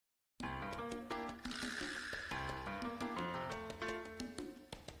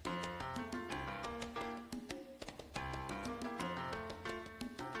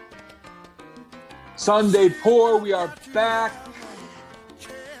Sunday Pour, we are back.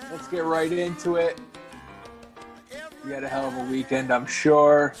 Let's get right into it. You had a hell of a weekend, I'm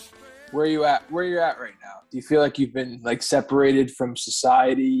sure. Where you at? Where you at right now? Do you feel like you've been separated from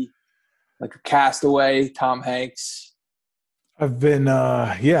society, like a castaway, Tom Hanks? I've been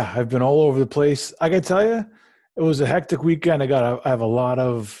all over the place. I gotta tell you, it was a hectic weekend. I have a lot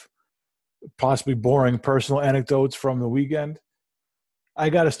of possibly boring personal anecdotes from the weekend. I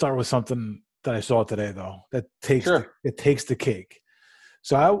got to start with something that I saw today, though. That takes it takes the cake.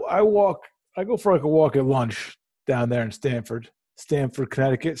 So I go for a walk at lunch down there in Stamford,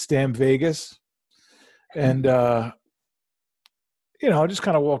 Connecticut, Vegas, and just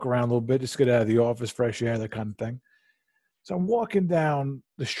kind of walk around a little bit, just get out of the office, fresh air, that kind of thing. So I'm walking down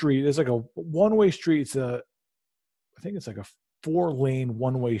the street. There's like a one-way street. I think it's like a 4-lane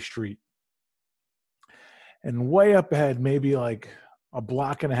one-way street. And way up ahead, maybe like a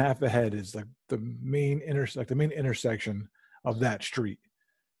block and a half ahead, is like the main intersection of that street.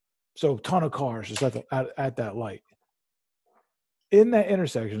 So a ton of cars just at that light. In that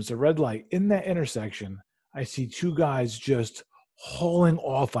intersection, it's a red light. In that intersection, I see two guys just hauling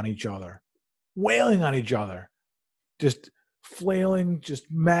off on each other, wailing on each other, just flailing, just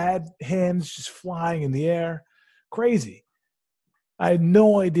mad hands just flying in the air. Crazy. I had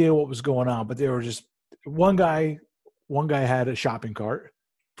no idea what was going on, but they were just one guy had a shopping cart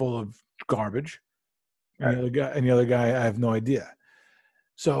full of garbage, and the other guy, I have no idea.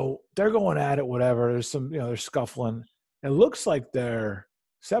 So they're going at it, whatever. There's some, they're scuffling. It looks like they're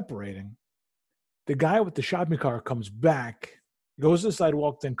separating. The guy with the shopping cart comes back, goes to the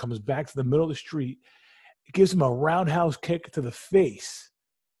sidewalk, then comes back to the middle of the street. It gives him a roundhouse kick to the face,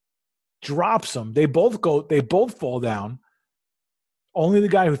 drops him. They both fall down. Only the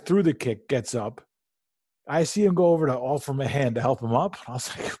guy who threw the kick gets up. I see him go over to offer him a hand to help him up. I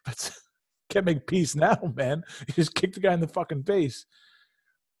was like, can't make peace now, man. You just kicked the guy in the fucking face.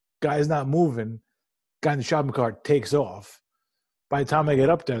 Guy's not moving. Guy in the shopping cart takes off. By the time I get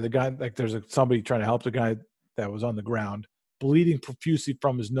up there, the guy, there's somebody trying to help the guy that was on the ground, bleeding profusely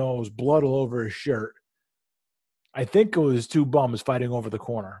from his nose, blood all over his shirt. I think it was two bums fighting over the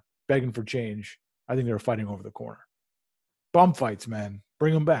corner, begging for change. I think they were fighting over the corner. Bum fights, man.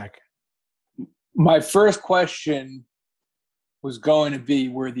 Bring them back. My first question was going to be,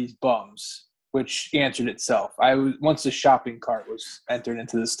 were these bums? Which answered itself. Once the shopping cart was entered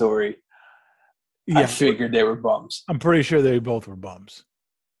into the story, I figured they were bums. I'm pretty sure they both were bums.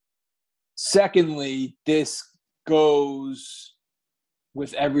 Secondly, this goes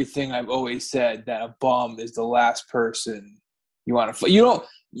with everything I've always said, that a bum is the last person you want to fight.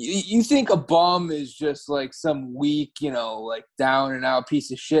 You think a bum is just like some weak, down and out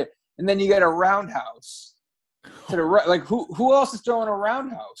piece of shit, and then you get a roundhouse to the right. Like who else is throwing a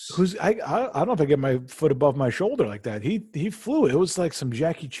roundhouse? I don't know if I get my foot above my shoulder like that. He flew. It was like some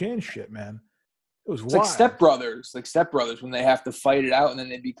Jackie Chan shit, man. It was wild. Like stepbrothers when they have to fight it out and then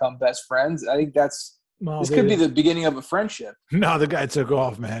they become best friends. I think this could be the beginning of a friendship. No, the guy took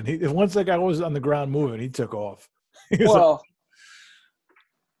off, man. Once that guy was on the ground moving, he took off. It's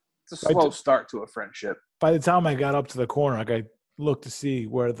a slow start to a friendship. By the time I got up to the corner, I looked to see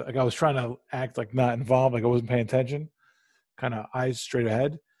where I was trying to act like not involved, like I wasn't paying attention, kind of eyes straight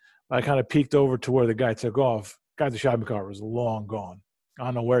ahead. I kind of peeked over to where the guy took off. Guy at the shopping cart was long gone. I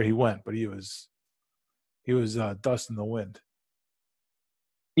don't know where he went, but he was dust in the wind.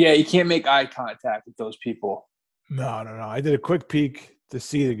 Yeah, you can't make eye contact with those people. No. I did a quick peek to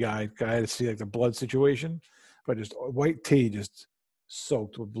see the guy. I had to see the blood situation, but just white tee just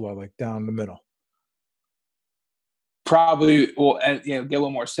soaked with blood, down the middle. Probably will get a little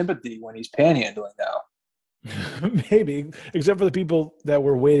more sympathy when he's panhandling now. Maybe, except for the people that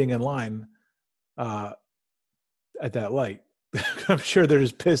were waiting in line at that light. I'm sure they're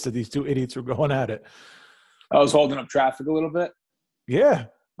just pissed that these two idiots were going at it. I was holding up traffic a little bit. Yeah.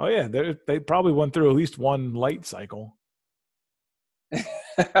 Oh, yeah. They probably went through at least one light cycle.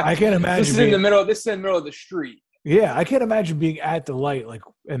 I can't imagine. This is in the middle of the street. Yeah, I can't imagine being at the light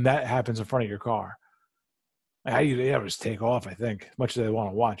and that happens in front of your car. They ever just take off, I think, as much as they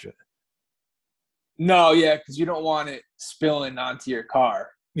want to watch it. No, yeah, because you don't want it spilling onto your car.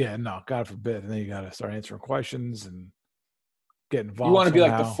 Yeah, no, God forbid. And then you got to start answering questions and get involved. You want to be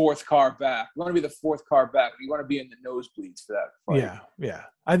like the fourth car back. You want to be the fourth car back. You want to be in the nosebleeds for that fight. Yeah.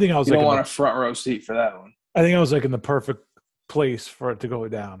 I think I was you don't want a front row seat for that one. I think I was in the perfect place for it to go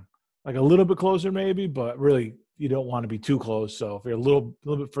down. A little bit closer maybe, but really you don't want to be too close. So if you're a little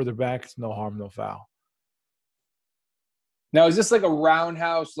bit further back, it's no harm, no foul. Now, is this like a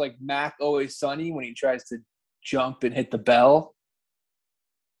roundhouse like Mac Always Sunny when he tries to jump and hit the bell?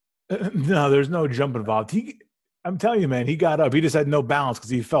 No, there's no jump involved. I'm telling you, man, he got up. He just had no balance because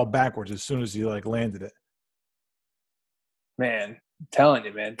he fell backwards as soon as he like landed it. Man, I'm telling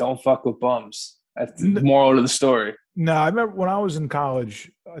you, man, don't fuck with bums. That's the moral of the story. No, I remember when I was in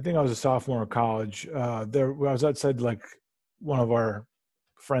college. I think I was a sophomore in college. I was outside like one of our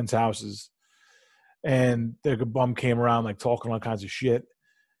friends' houses, and the bum came around like talking all kinds of shit,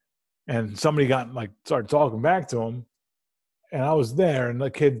 and somebody got like started talking back to him, and I was there, and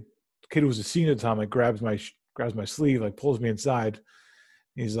the kid who was a senior at the time like grabs my sleeve, like pulls me inside.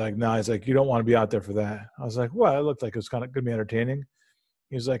 He's like, "No," he's like, "You don't want to be out there for that." I was like, "Well, it looked like it was kind of going to be entertaining."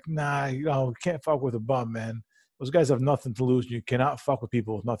 He's like, "Nah, can't fuck with a bum, man. Those guys have nothing to lose. You cannot fuck with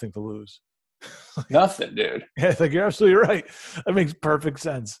people with nothing to lose." Nothing, dude. Yeah, it's like, you're absolutely right. That makes perfect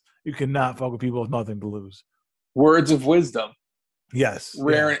sense. You cannot fuck with people with nothing to lose. Words of wisdom. Yes.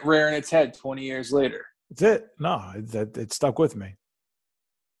 Rearing its head 20 years later. That's it. No, it stuck with me.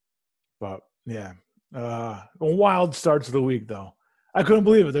 But yeah, a wild start to the week though. I couldn't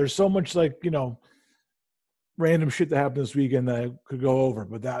believe it. There's so much like random shit that happened this weekend that I could go over.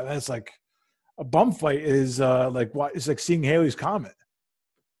 But that's like a bum fight is it's like seeing Halley's Comet.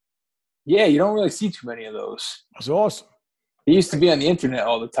 Yeah, you don't really see too many of those. It's awesome. It used to be on the internet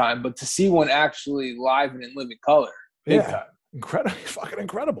all the time, but to see one actually live and in living color, big time. Incredible, fucking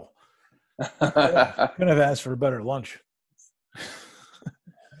incredible. Couldn't have asked for a better lunch.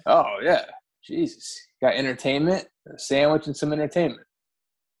 Oh yeah, Jesus! Got entertainment, a sandwich, and some entertainment.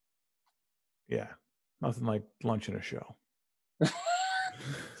 Yeah, nothing like lunch and a show.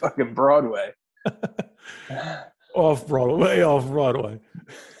 Fucking Broadway. Off Broadway. Off Broadway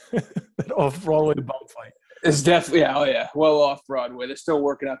bum fight. It's definitely well off Broadway. They're still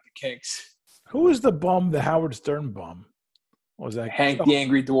working out the kinks. Who was the bum? The Howard Stern bum? What was that? Hank the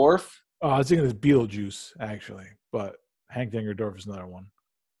Angry Dwarf. Oh, I was thinking it was Beetlejuice actually, but Hank the Angry Dwarf is another one.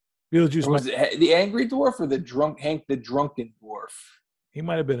 Beetlejuice was it the Angry Dwarf or the drunk Hank the Drunken Dwarf? He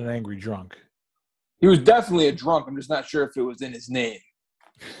might have been an angry drunk. He was definitely a drunk. I'm just not sure if it was in his name.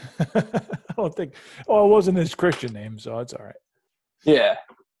 I don't think. Oh, it wasn't his Christian name, so it's all right. Yeah.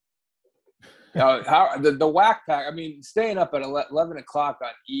 The Whack Pack. I mean, staying up at 11 o'clock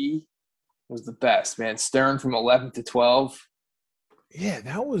on E was the best, man. Stern from 11 to 12. Yeah,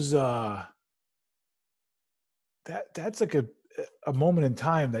 that was that's like a moment in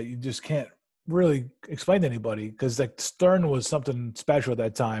time that you just can't really explain to anybody because like Stern was something special at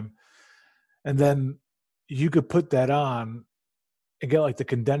that time, and then you could put that on and get like the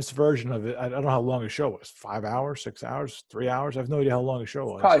condensed version of it. I don't know how long a show was. 5 hours, 6 hours, 3 hours. I have no idea how long a show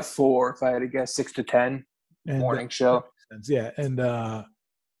was. Probably 4 if I had to guess. 6 to 10 morning show. Yeah, and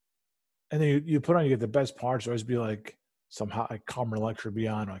then you put on, you get the best parts. Always be like some hot like Carmen Electra be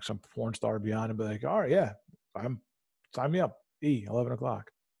on, like some porn star be on, and be like, all right, yeah, sign me up. 11 o'clock.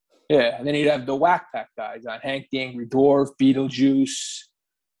 Yeah, and then you'd have the Whack Pack guys on: Hank the Angry Dwarf, Beetlejuice,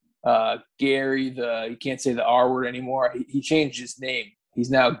 Gary you can't say the R word anymore. He changed his name. He's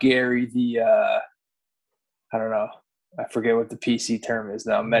now Gary the I don't know. I forget what the PC term is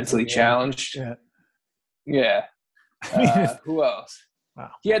now. Mentally challenged. Yeah. Who else? Wow.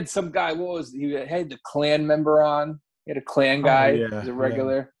 He had some guy. He had the Klan member on. He had a Klan guy as a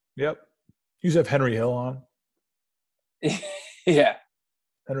regular. Yeah. Yep. You used to have Henry Hill on. Yeah.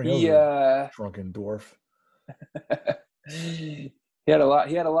 Henry Hill, drunken dwarf. He had a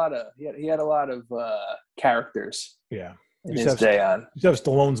lot of characters. Yeah. In his day on. You have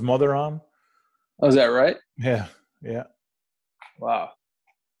Stallone's mother on. Oh, is that right? Yeah. Yeah. Wow.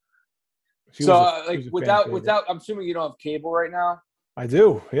 Without, I'm assuming you don't have cable right now. I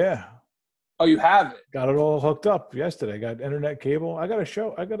do. Yeah. Oh, you have it. Got it all hooked up yesterday. Got internet cable. I got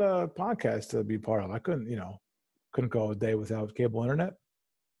a podcast to be part of. I couldn't go a day without cable internet.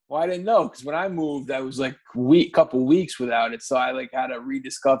 Well, I didn't know because when I moved, I was like couple weeks without it. So I like had to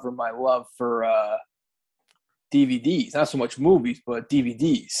rediscover my love for DVDs. Not so much movies, but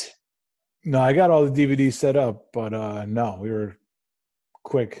DVDs. No, I got all the DVDs set up, but no, we were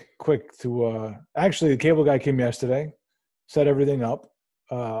quick to actually the cable guy came yesterday, set everything up.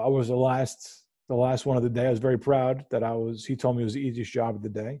 I was the last one of the day. I was very proud that he told me it was the easiest job of the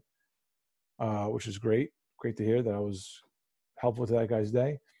day, which is great. Great to hear that I was helpful to that guy's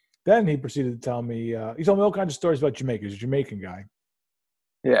day. Then he proceeded to tell me, he told me all kinds of stories about Jamaica. He's a Jamaican guy.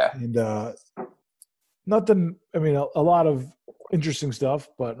 Yeah. And nothing, I mean, a lot of interesting stuff,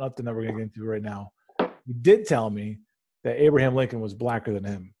 but nothing that we're going to get into right now. He did tell me that Abraham Lincoln was blacker than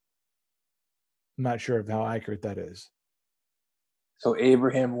him. I'm not sure of how accurate that is. So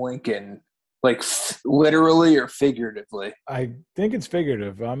Abraham Lincoln, like literally or figuratively? I think it's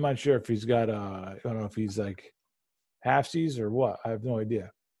figurative. I'm not sure if he's got I don't know if he's like halfsies or what. I have no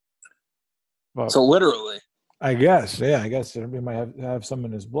idea. But So literally, I guess, yeah, I guess he might have some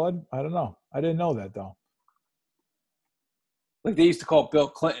in his blood. I don't know. I didn't know that though. like they used to call Bill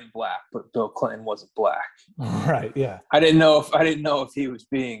Clinton black, but Bill Clinton wasn't black. Right? Yeah. I didn't know if he was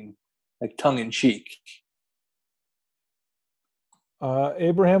being like tongue in cheek.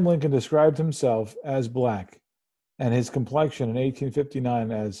 Abraham Lincoln described himself as black and his complexion in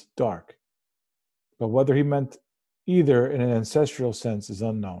 1859 as dark, but whether he meant either in an ancestral sense is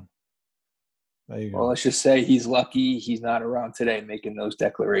unknown. There you go. Well, let's just say he's lucky he's not around today making those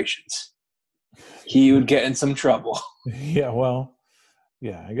declarations. He would get in some trouble. Yeah, well,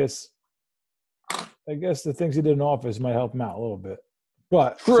 yeah, I guess the things he did in office might help him out a little bit.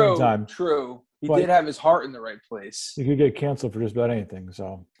 But at the same time, true. He did have his heart in the right place. You could get canceled for just about anything,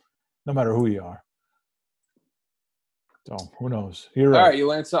 so no matter who you are. So who knows? You're right. All right, you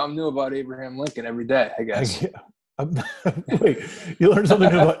learn something new about Abraham Lincoln every day, I guess. Wait, you learn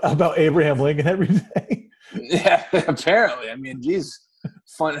something about Abraham Lincoln every day? Yeah, apparently. I mean, geez,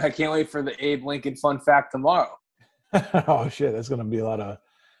 fun. I can't wait for the Abe Lincoln fun fact tomorrow. Oh shit, that's gonna be a lot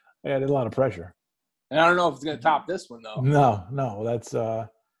of pressure. And I don't know if it's gonna top this one though. No, that's no.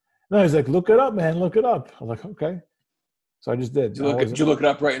 He's like, look it up, man, look it up. I was like, okay. So I just did. Did you look it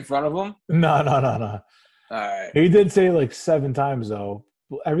up right in front of him? No. All right. He did say it like 7 times though.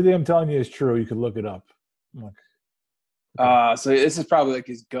 Everything I'm telling you is true. You could look it up. I'm like, okay. So this is probably like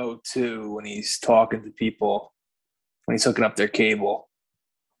his go-to when he's talking to people, when he's hooking up their cable.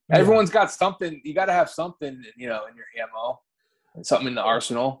 Yeah. Everyone's got something. You got to have something, in your ammo, something in the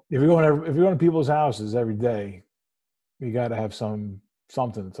arsenal. If you're going to people's houses every day, you got to have something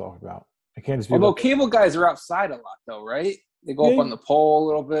to talk about. I can't just be. Although cable guys are outside a lot, though, right? They go up on the pole a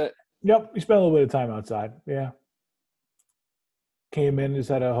little bit. Yep, you spend a little bit of time outside. Yeah. Came in, just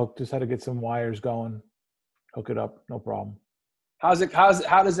had to get some wires going, hook it up, no problem. How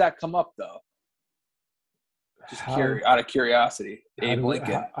does that come up though? Just out of curiosity, Abe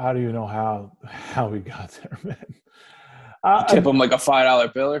Lincoln. How do you know how we got there, man? Tip him like a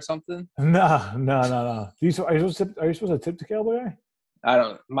 $5 bill or something? No. Are you supposed to tip the cable guy? I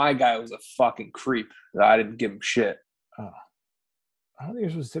don't. My guy was a fucking creep. I didn't give him shit. Oh. I don't think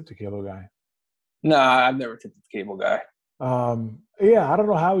you're supposed to tip the cable guy. No, I've never tipped the cable guy. Yeah, I don't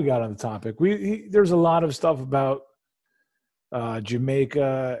know how we got on the topic. There's a lot of stuff about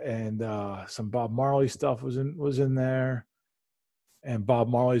Jamaica and some Bob Marley stuff was in there, and Bob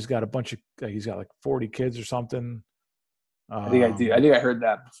Marley's got a bunch of he's got like 40 kids or something. I think I do. I think I heard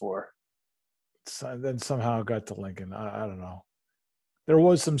that before. So then somehow it got to Lincoln. I don't know. There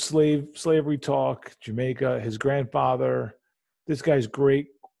was some slavery talk. Jamaica. His grandfather, this guy's great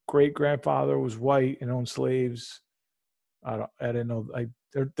grandfather was white and owned slaves. I didn't know.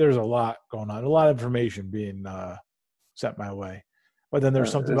 There's a lot going on. A lot of information being sent my way. But then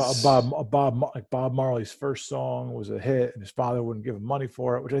there's something about Bob Marley's first song was a hit, and his father wouldn't give him money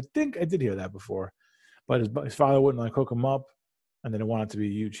for it, which I think I did hear that before. But his father wouldn't like hook him up, and then it wanted to be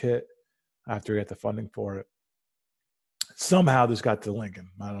a huge hit after he got the funding for it. Somehow this got to Lincoln.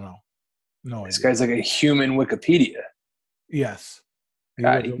 I don't know. No, this guy's like a human Wikipedia. Yes.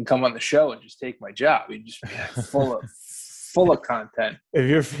 God, he can come on the show and just take my job. He'd just be full of content. If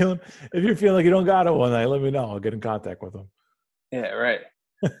you're feeling like you don't got it one night, let me know. I'll get in contact with him. Yeah, right.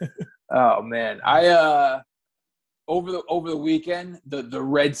 Oh man, I over the weekend the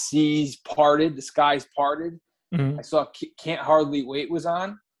Red Seas parted, the skies parted. Mm-hmm. I saw Can't Hardly Wait was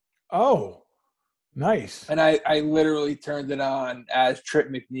on. Oh, nice. And I literally turned it on as Trip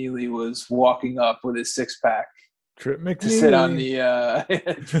McNeely was walking up with his 6-pack. Trip McNeely. To sit on the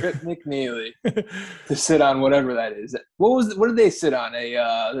Trip McNeely. To sit on whatever that is. What did they sit on?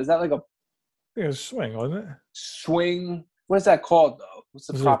 Is that like a swing, wasn't it? Swing. What is that called though? What's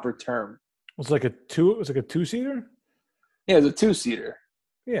the proper term? It was like a 2-seater? Yeah, it was a 2-seater.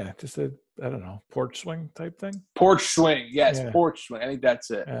 Yeah, just I don't know, porch swing type thing. Porch swing, yes, yeah. Porch swing. I think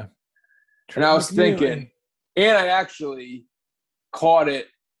that's it. Yeah. And I was thinking, and I actually caught it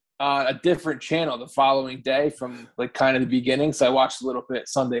on a different channel the following day from like kind of the beginning. So I watched a little bit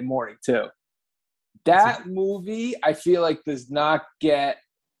Sunday morning too. That movie, I feel like does not get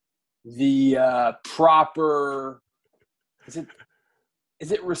the proper. Is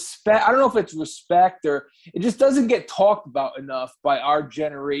it respect? I don't know if it's respect or it just doesn't get talked about enough by our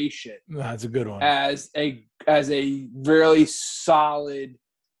generation. That's a good one. As a really solid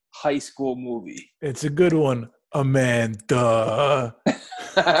high school movie. It's a good one, Amanda.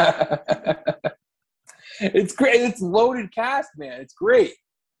 It's great. It's loaded cast, man. It's great.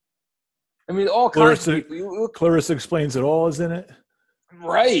 I mean, all kinds of people. Clarissa Explains It All is in it.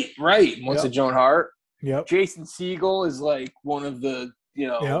 Right. Melissa Joan Hart. Yep. Jason Segel is like one of the,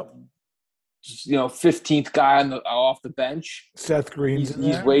 15th guy off the bench. Seth Green's in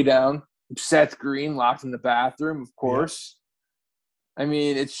He's there. way down. Seth Green locked in the bathroom, of course. Yep. I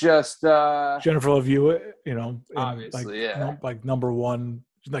mean, it's just Jennifer Love Hewitt, obviously, like number one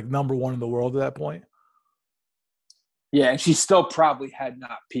in the world at that point. Yeah, and she still probably had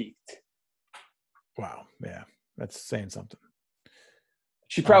not peaked. Wow, yeah, that's saying something.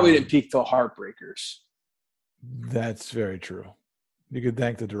 She probably didn't peak till Heartbreakers. That's very true. You could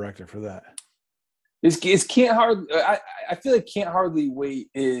thank the director for that. I feel like Can't Hardly Wait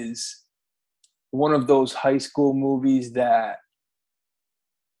is one of those high school movies that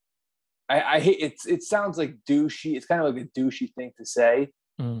I hate. It sounds like douchey. It's kind of like a douchey thing to say,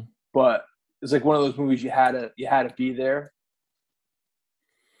 but it's like one of those movies you had to be there.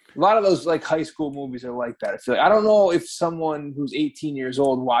 A lot of those like high school movies are like that. I feel like I don't know if someone who's 18 years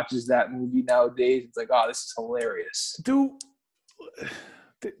old watches that movie nowadays. It's like, oh, this is hilarious. Do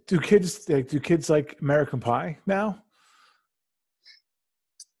kids like American Pie now?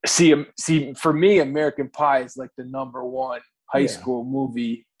 See, for me, American Pie is like the number one high school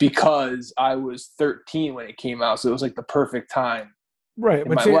movie because I was 13 when it came out, so it was like the perfect time. Right,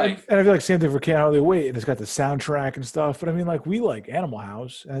 but and I feel like same thing for Can't Hardly Wait, and it's got the soundtrack and stuff. But I mean, like we like Animal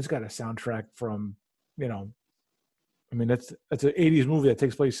House, and it's got a soundtrack from, I mean that's an '80s movie that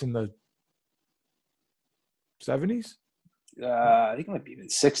takes place in the '70s. I think it might be even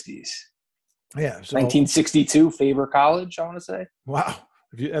 '60s. Yeah, so 1962, Faber College. I want to say. Wow,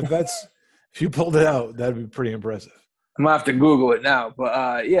 if you pulled it out, that'd be pretty impressive. I'm gonna have to Google it now, but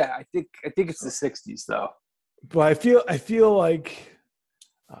I think it's the '60s though. But I feel like.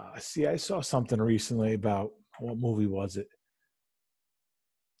 I saw something recently about what movie was it?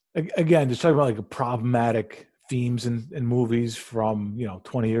 Again, just talking about like problematic themes in movies from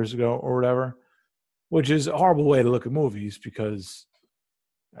 20 years ago or whatever, which is a horrible way to look at movies because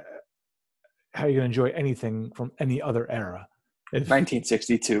how are you going to enjoy anything from any other era?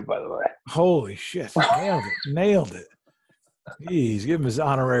 1962, by the way. Holy shit! Nailed it. Jeez, give him his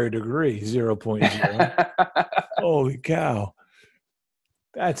honorary degree, 0.0. Holy cow.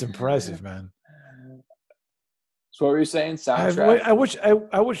 That's impressive, man. So what were you saying? Soundtrack? I wish I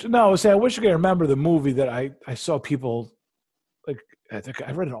wish I could remember the movie that I saw people like. I think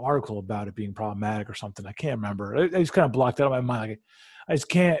I read an article about it being problematic or something. I can't remember. I just kind of blocked it out of my mind. Like, I just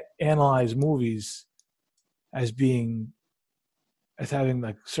can't analyze movies as having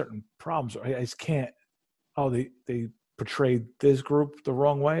like certain problems. I just can't. Oh, they portrayed this group the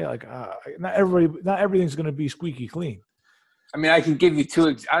wrong way. Like, not everything's going to be squeaky clean. I mean, I can give you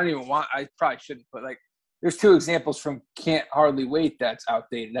two. I probably shouldn't, but like, there's two examples from Can't Hardly Wait that's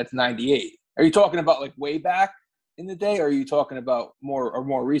outdated. That's 98. Are you talking about like way back in the day, or are you talking about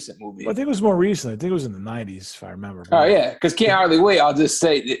more recent movies? Well, I think it was more recent. I think it was in the 90s, if I remember. Oh, yeah, because Can't Hardly Wait, I'll just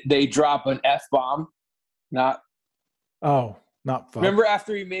say they drop an F-bomb. Not fuck. Remember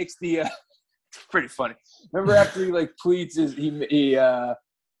after he makes the it's pretty funny. Remember after he like pleads he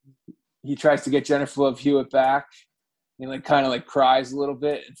tries to get Jennifer Love Hewitt back. He like kind of like cries a little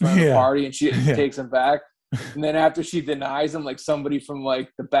bit in front of the party, and she takes him back. And then after she denies him, like somebody from like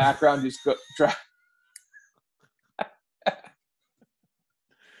the background just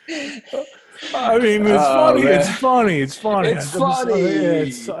I mean, it's funny. Man. It's funny. It's funny. It's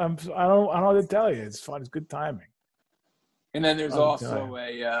funny. I don't know how to tell you. It's fun. It's good timing. And then there's also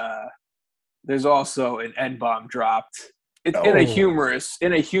an N-bomb dropped. It's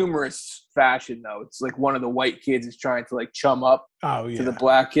in a humorous fashion though. It's like one of the white kids is trying to like chum up to the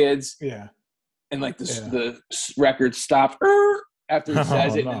black kids. Yeah. And like the record stopped after he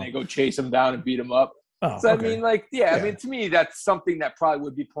says it, and then they go chase him down and beat him up. Oh, so I mean, like, I mean, to me, that's something that probably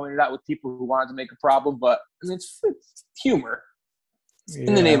would be pointed out with people who wanted to make a problem. But I mean, it's humor. It's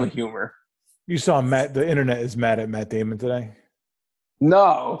in the name of humor. You saw the internet is mad at Matt Damon today.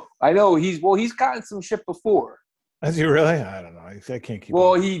 No, I know he's gotten some shit before. Has he really? I don't know. I can't keep.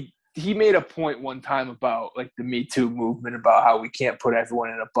 Well, he made a point one time about like the Me Too movement, about how we can't put everyone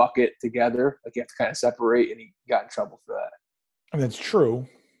in a bucket together. Like you have to kind of separate, and he got in trouble for that. I mean, that's true.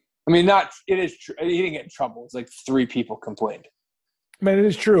 I mean, it is true. He didn't get in trouble. It's like 3 people complained. I mean, it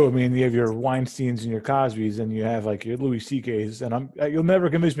is true. I mean, you have your Weinsteins and your Cosbys, and you have like your Louis C.K.'s, and you'll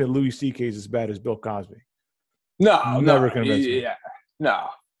never convince me that Louis C.K. is as bad as Bill Cosby. No, never convince me. Yeah, no.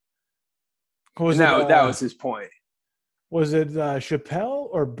 That was his point. Was it Chappelle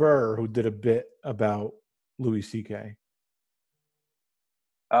or Burr who did a bit about Louis C.K.?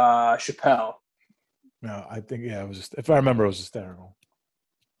 Chappelle. No, I think it was. If I remember, it was hysterical.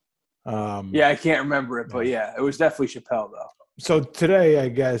 I can't remember it, but it was definitely Chappelle though. So today, I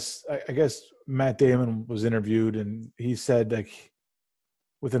guess Matt Damon was interviewed, and he said like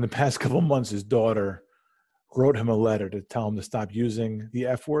within the past couple of months, his daughter wrote him a letter to tell him to stop using the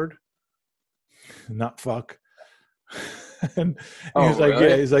F word, not fuck. And he was like, really?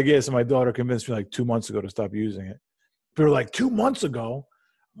 yeah, he's like, yeah. So my daughter convinced me like 2 months ago to stop using it. They were like, 2 months ago?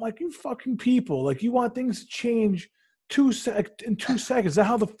 I'm like, you fucking people. Like, you want things to change in 2 seconds. Is that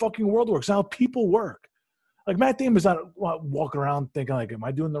how the fucking world works? That's how people work. Like, Matt Damon's not walking around thinking, like, am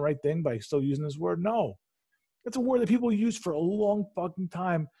I doing the right thing by still using this word? No. It's a word that people use for a long fucking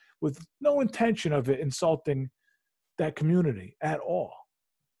time with no intention of it insulting that community at all.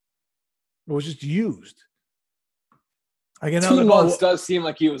 It was just used. Like, 2 months does seem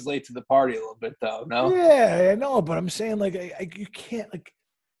like he was late to the party a little bit, though. No. Yeah, I know, but I'm saying like you can't like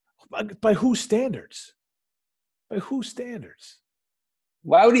by whose standards? By whose standards?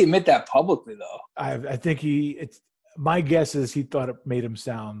 Why would he admit that publicly, though? I think it's my guess is he thought it made him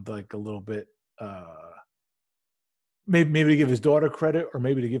sound like a little bit maybe to give his daughter credit or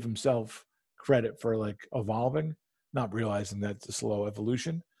maybe to give himself credit for like evolving, not realizing that's a slow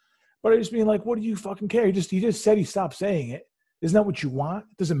evolution. But I just mean like, what do you fucking care? He just said he stopped saying it. Isn't that what you want?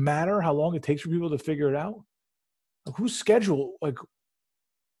 It doesn't matter how long it takes for people to figure it out. Like, whose schedule? Like,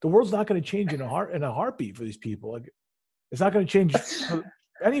 the world's not going to change in a heartbeat for these people. Like, it's not going to change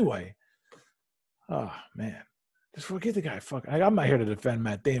anyway. Oh man, just forget the guy. I'm not here to defend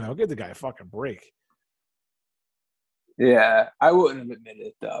Matt Damon. I'll give the guy a fucking break. Yeah, I wouldn't have admitted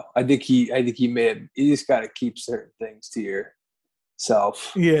it though. I think he made. You just got to keep certain things to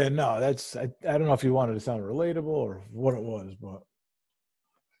yourself. Yeah, no, I don't know if he wanted to sound relatable or what it was, but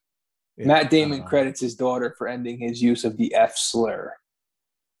yeah, Matt Damon credits his daughter for ending his use of the F slur.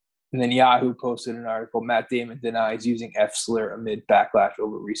 And then Yahoo posted an article, Matt Damon denies using F slur amid backlash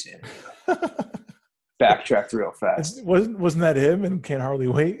over recent backtracked real fast. Wasn't that him and Can't Hardly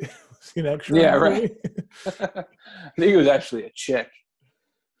Wait? Was he an extra? Yeah, right. I think it was actually a chick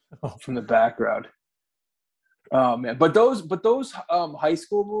from the background. Oh man, but those high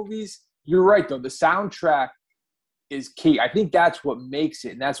school movies, you're right though. The soundtrack is key. I think that's what makes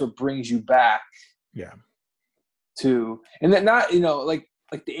it, and that's what brings you back. Yeah. And then not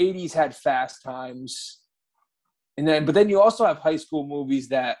like the 80s had Fast Times, but then you also have high school movies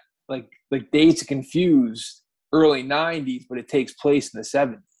that like Dazed and Confused, early 90s, but it takes place in the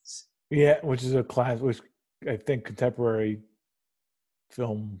 70s. Yeah, which is a class, which I think contemporary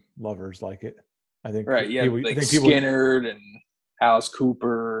film lovers like it. I think right, yeah, like Skynyrd and Alice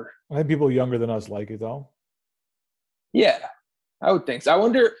Cooper. I think people younger than us like it though. Yeah, I would think so. I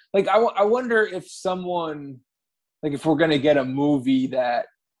wonder if someone, like, if we're gonna get a movie that,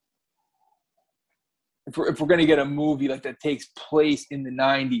 if we're gonna get a movie like that takes place in the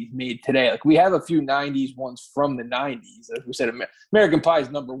 90s, made today. Like, we have a few 90s ones from the 90s. As we said, American Pie is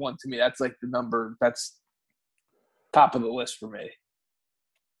number one to me. That's like that's top of the list for me.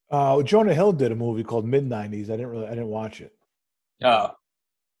 Jonah Hill did a movie called Mid-90s. I didn't watch it. Oh.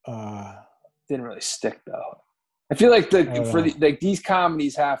 Didn't really stick though. I feel like these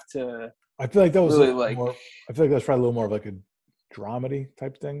comedies have to. I feel like that was really I feel like that's probably a little more of like a dramedy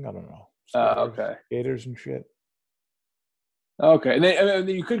type thing. I don't know. Okay. Skaters and shit. Okay, and then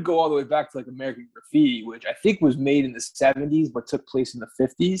you could go all the way back to like American Graffiti, which I think was made in the 70s but took place in the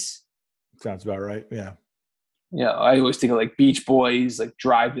 50s. Sounds about right. Yeah. Yeah, I always think of like Beach Boys, like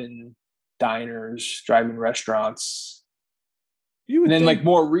drive-in diners, drive-in restaurants. And then like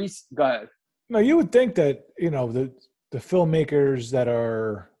more recent. Go ahead. No, you would think that the filmmakers that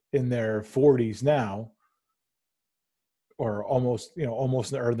are in their 40s now, or almost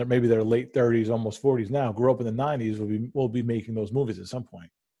or maybe their late 30s, almost 40s now, grew up in the 90s, will be making those movies at some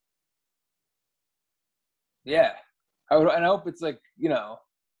point. Yeah, I hope it's like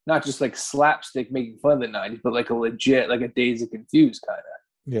not just like slapstick making fun of the 90s, but like a legit, like a Dazed and Confused kind of.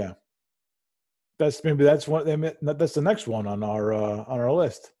 Yeah, that's the next one on our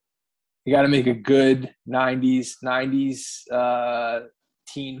list. You got to make a good 90s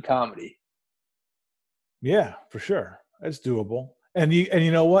teen comedy. Yeah, for sure. That's doable. And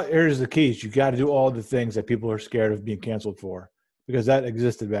you know what? Here's the keys. You got to do all the things that people are scared of being canceled for, because that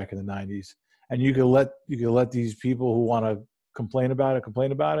existed back in the 90s. And you could let these people who want to complain about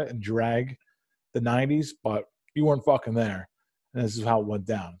it and drag the 90s, but you weren't fucking there. And this is how it went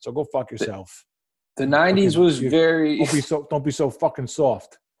down. So go fuck yourself. The 90s was very don't be so fucking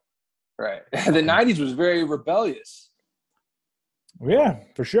soft. Right. The 90s was very rebellious. Yeah,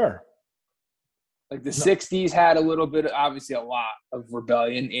 for sure. Like the 60s had a little bit, obviously a lot of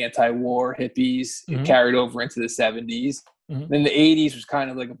rebellion, anti-war, hippies. It carried over into the 70s. Mm-hmm. Then the 80s was kind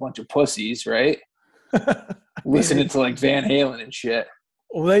of like a bunch of pussies, right? Listening to like Van Halen and shit.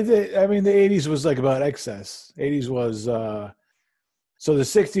 Well, they did. I mean, the 80s was like about excess. 80s was So the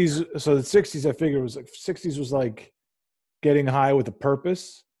 '60s, I figure was like '60s was like getting high with a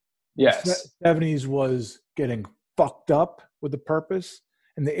purpose. Yes. The '70s was getting fucked up with a purpose,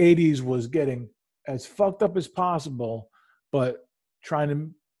 and the '80s was getting as fucked up as possible, but trying to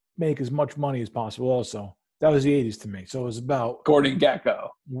make as much money as possible. Also, that was the '80s to me. So it was about Gordon Gekko.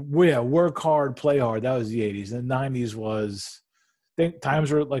 work hard, play hard. That was the '80s. And the '90s was, I think times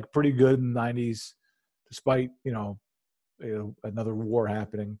were like pretty good in the '90s, despite another war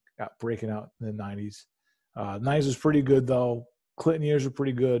happening, breaking out in the '90s. '90s was pretty good though. Clinton years were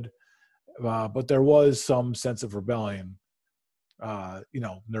pretty good, but there was some sense of rebellion. I'm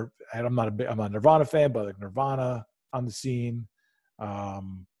not a Nirvana fan, but like Nirvana on the scene. What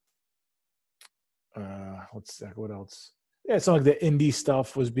else? Yeah, some like the indie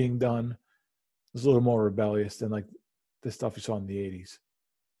stuff was being done. It was a little more rebellious than like the stuff you saw in the '80s.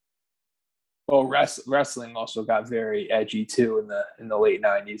 Well, wrestling also got very edgy too in the late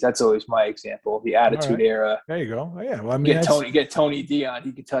 '90s. That's always my example. The Attitude Era. There you go. Oh, yeah, well, I mean, get Tony Dion.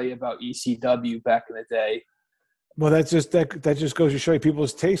 He could tell you about ECW back in the day. Well, that just goes to show you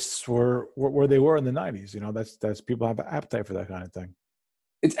people's tastes were where they were in the '90s. That's people have an appetite for that kind of thing.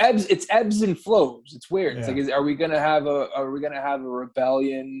 It's ebbs and flows. It's weird. Yeah. It's like, are we gonna have a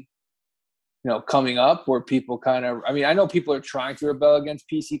rebellion? Coming up where people kind of, I mean, I know people are trying to rebel against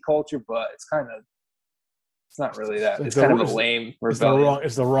PC culture, but it's not really that. It's kind of a lame rebellion.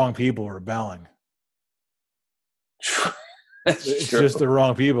 It's the wrong people rebelling. It's true. Just the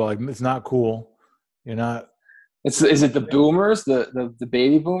wrong people. Like, it's not cool. You're not. Is it the boomers, the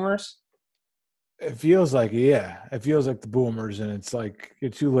baby boomers? It feels like, yeah. It feels like the boomers, and it's like you're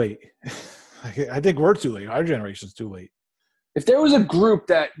too late. I think we're too late. Our generation's too late. If there was a group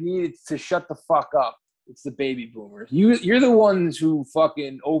that needed to shut the fuck up, it's the baby boomers. You're the ones who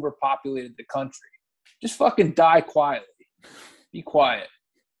fucking overpopulated the country. Just fucking die quietly. Be quiet.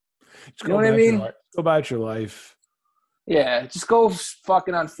 You know what I mean? Go about your life. Yeah, just go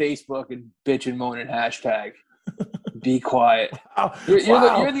fucking on Facebook and bitch and moan and hashtag. Be quiet. Wow.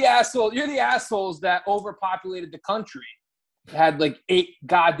 You're the asshole. You're the assholes that overpopulated the country. Had like 8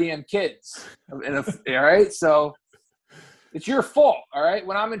 goddamn kids. All right, so. It's your fault, all right?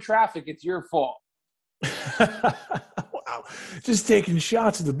 When I'm in traffic, it's your fault. Wow. Just taking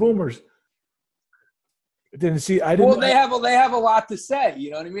shots at the boomers. They have a lot to say,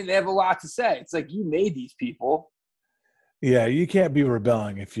 you know what I mean? They have a lot to say. It's like, you made these people. Yeah, you can't be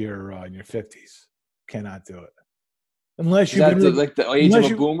rebelling if you're in your 50s. Cannot do it. Unless you've been like the age of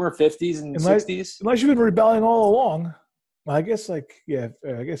a boomer, 50s and 60s? Unless you've been rebelling all along. Well, I guess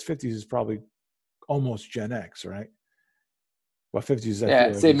 50s is probably almost Gen X, right? Well, 50s.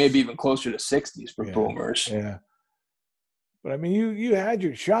 I'd say maybe even closer to 60s for boomers. Yeah. But I mean, you had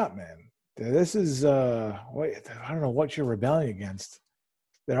your shot, man. This is I don't know what you're rebelling against.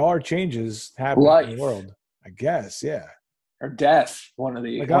 There are changes happening in the world, I guess. Yeah. Or death, one or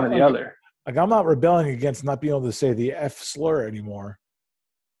the other. Like, I'm not rebelling against not being able to say the F slur anymore.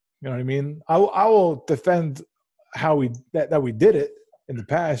 You know what I mean? I will defend how we did it in the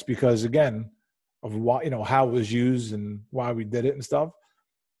past, because again, of why, how it was used and why we did it and stuff.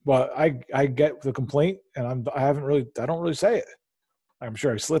 But I get the complaint, and I don't really say it. I'm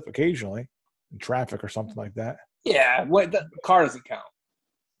sure I slip occasionally in traffic or something like that. Yeah, the car doesn't count.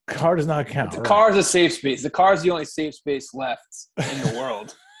 Car does not count. The car is a safe space. The car is the only safe space left in the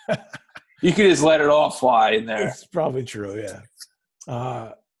world. You could just let it all fly in there. It's probably true, yeah.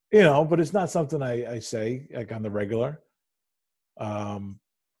 But it's not something I say like on the regular.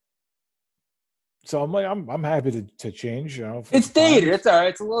 So I'm like, I'm happy to change. It's dated. It's all right.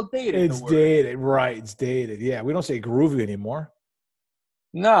 It's a little dated. It's dated, right? It's dated. Yeah, we don't say groovy anymore.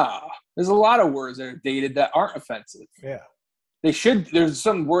 No, there's a lot of words that are dated that aren't offensive. Yeah, they should. There's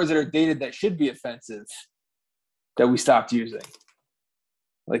some words that are dated that should be offensive that we stopped using,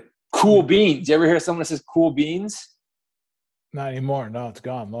 like cool beans. You ever hear someone that says cool beans? Not anymore. No, it's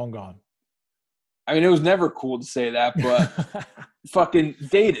gone. Long gone. I mean, it was never cool to say that, but fucking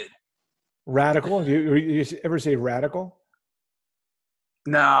dated. Radical? You ever say radical?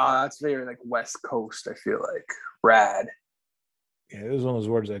 No, that's very like West Coast, I feel like. Rad. Yeah, it was one of those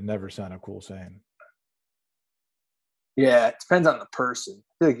words that never sounded cool saying. Yeah, it depends on the person.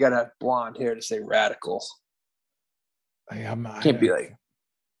 I feel like you gotta have blonde hair to say radical. I can't be like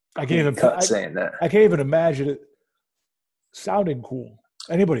I can't even saying that. I can't even imagine it sounding cool.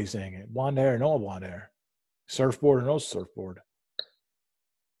 Anybody saying it. Blonde hair, no blonde hair. Surfboard or no surfboard.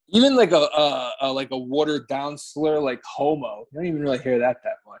 Even like a watered down slur like homo. You don't even really hear that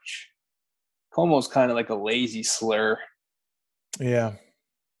much. Homo's kind of like a lazy slur. Yeah.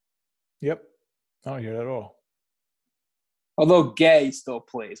 Yep. I don't hear that at all. Although gay still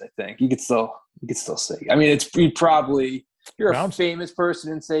plays, I think you could still say. I mean, you're a famous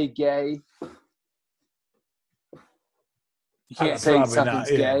person and say gay. You can't say something's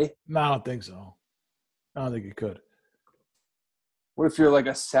gay. No, I don't think so. I don't think you could. What if you're like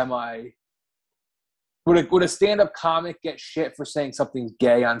a semi? Would a stand-up comic get shit for saying something's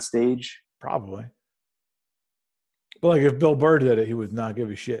gay on stage? Probably. But like if Bill Burr did it, he would not give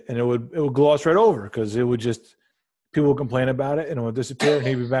a shit, and it would gloss right over because it would just people would complain about it and it would disappear, and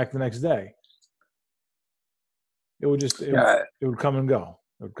he'd be back the next day. It would come and go.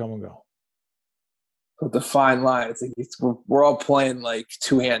 It would come and go. With the fine line, it's like we're all playing like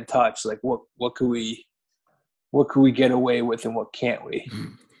two-hand touch. Like what could we get away with and what can't we?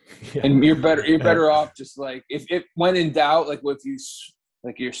 Yeah. And you're better off just like if when in doubt, like if you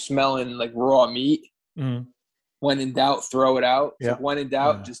like you're smelling like raw meat. Mm-hmm. When in doubt, throw it out. Yeah. Like when in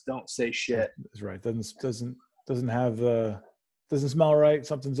doubt, just don't say shit. That's right. Doesn't smell right.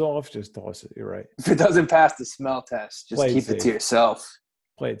 Something's off. Just toss it. You're right. If it doesn't pass the smell test, just keep it to yourself.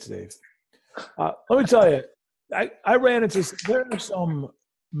 Play it safe. Let me tell you, I ran into there are some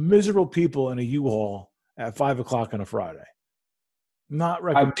miserable people in a U-Haul at 5:00 on a Friday. Not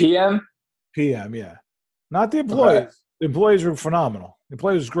recommend 5 p.m. PM, yeah. Not the employees. Okay. The employees were phenomenal. The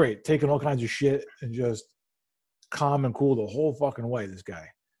employees was great, taking all kinds of shit and just calm and cool the whole fucking way. This guy,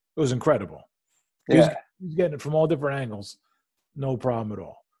 it was incredible. Yeah, he's getting it from all different angles, no problem at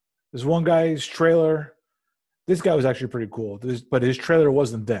all. There's one guy's trailer. This guy was actually pretty cool, but his trailer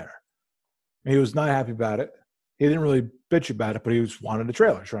wasn't there. He was not happy about it. He didn't really bitch about it, but he just wanted a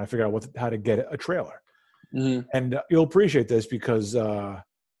trailer, trying to figure out how to get a trailer. Mm-hmm. And you'll appreciate this because they're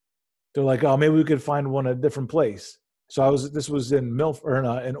like, oh, maybe we could find one at a different place. So this was in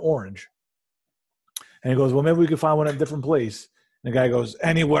in Orange. And he goes, well, maybe we could find one at a different place. And the guy goes,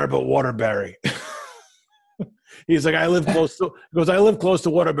 anywhere but Waterbury. He's like, I live close to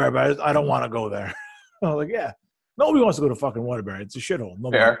Waterbury, but I don't want to go there. I was like, yeah, nobody wants to go to fucking Waterbury. It's a shithole.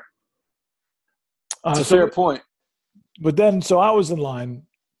 Fair. It's a fair point. But then, so I was in line,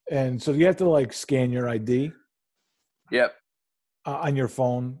 and so you have to like scan your ID. Yep. On your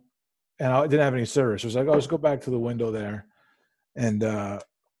phone, and I didn't have any service. I was like, oh, let's go back to the window there, and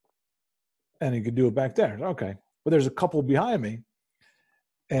you could do it back there. Okay. But there's a couple behind me,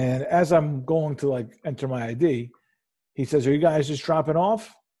 and as I'm going to like enter my ID, he says, are you guys just dropping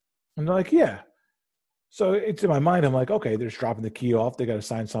off? And they're like, yeah. So it's in my mind, I'm like, okay, they're just dropping the key off. They got to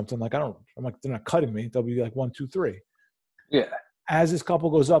sign something. Like, I'm like, they're not cutting me. They'll be like 1, 2, 3. Yeah. As this couple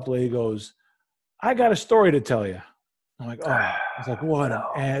goes up, the lady goes, I got a story to tell you. I'm like, oh, I was like,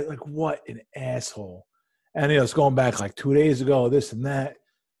 what an asshole. And it's going back like 2 days ago, this and that,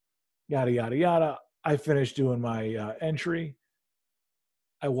 yada, yada, yada. I finished doing my entry.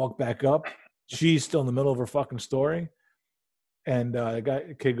 I walk back up. She's still in the middle of her fucking story. And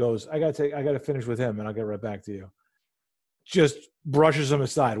the kid goes, I got to finish with him and I'll get right back to you. Just brushes him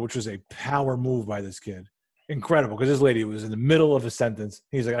aside, which was a power move by this kid. Incredible, because this lady was in the middle of a sentence.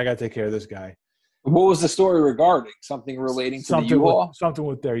 He's like, I got to take care of this guy. What was the story regarding? Something relating to the U-Haul? Something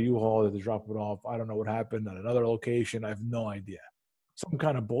with their U-Haul that they dropped it off. I don't know what happened at another location. I have no idea. Some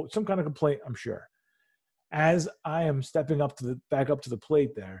kind of complaint, I'm sure. As I am stepping back up to the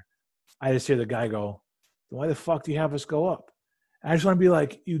plate there, I just hear the guy go, why the fuck do you have us go up? I just want to be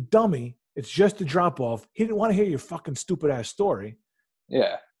like, you dummy, it's just a drop-off. He didn't want to hear your fucking stupid-ass story.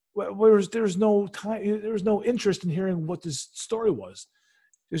 Yeah. There's no time, there was no interest in hearing what this story was.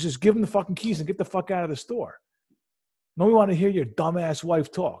 It's just give him the fucking keys and get the fuck out of the store. Nobody want to hear your dumbass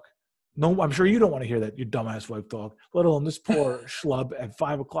wife talk. No, I'm sure you don't want to hear that, your dumbass wife talk, let alone this poor schlub at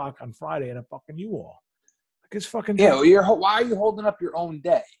 5:00 on Friday in a fucking U-Haul. Like it's fucking yeah, why are you holding up your own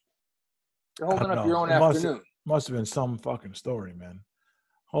day? You're holding up your own afternoon. Must have been some fucking story, man.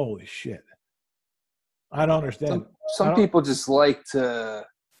 Holy shit. I don't understand. Some people just like to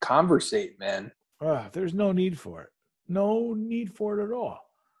conversate, man. There's no need for it. No need for it at all.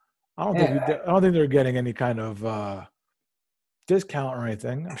 I don't think they're getting any kind of discount or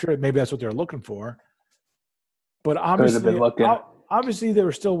anything. I'm sure maybe that's what they're looking for. But obviously they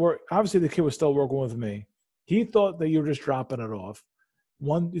were still obviously the kid was still working with me. He thought that you were just dropping it off. He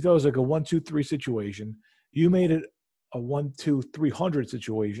thought it was like a 1, 2, 3 situation. You made it a 1, 2, 300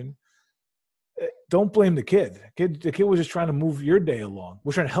 situation. Don't blame the kid. The kid was just trying to move your day along.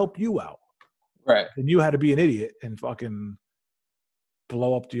 We're trying to help you out. Right. And you had to be an idiot and fucking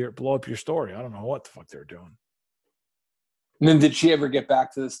blow up your story. I don't know what the fuck they're doing. And then did she ever get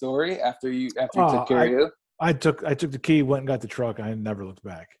back to the story after you took care of you? I took the key, went and got the truck. I never looked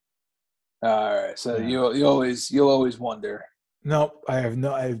back. All right. So yeah. you'll always wonder. No, I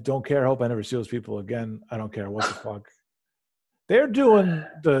don't care. I hope I never see those people again. I don't care what the fuck. They're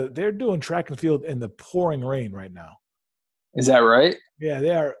doing track and field in the pouring rain right now. Is that right? Yeah,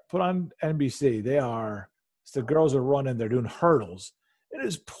 they are. Put on NBC. They are. The girls are running. They're doing hurdles. It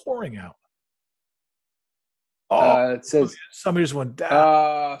is pouring out. Oh, It says somebody just went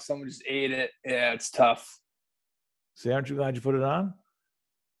down. someone just ate it. Yeah, it's tough. See, aren't you glad you put it on?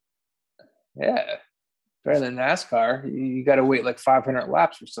 Yeah, better than NASCAR. You got to wait like 500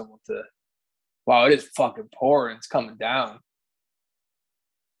 laps for someone to. Wow, it is fucking pouring. It's coming down.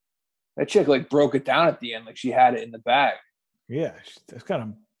 That chick like broke it down at the end, like she had it in the bag. Yeah, that's kind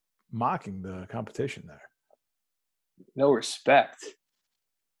of mocking the competition there. No respect.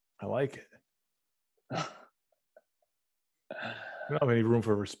 I like it. I don't have any room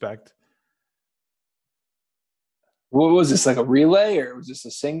for respect. What was this, like a relay, or was this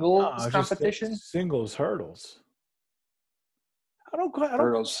a singles competition? Singles hurdles. I don't.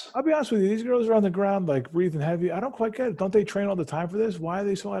 Hurdles. I'll be honest with you. These girls are on the ground, like breathing heavy. I don't quite get it. Don't they train all the time for this? Why are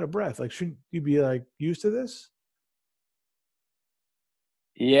they so out of breath? Like, shouldn't you be like used to this?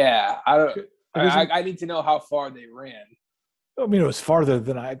 Yeah, I don't. I need to know how far they ran. I mean, it was farther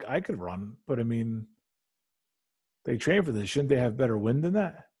than I could run, but I mean, they train for this. Shouldn't they have better wind than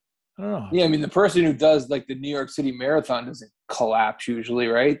that? I don't know. Yeah, I mean, the person who does like the New York City Marathon doesn't collapse usually,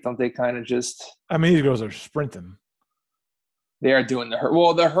 right? Don't they kind of just? I mean, these girls are sprinting. They are doing the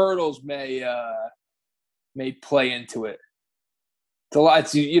hurdles may play into it. It's a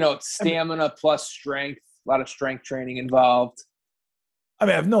lot. It's stamina plus strength. A lot of strength training involved. I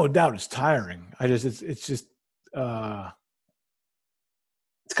mean, I have no doubt it's tiring. It's just.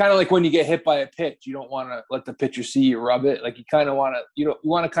 It's kind of like when you get hit by a pitch, you don't want to let the pitcher see you rub it. Like you kind of want to, you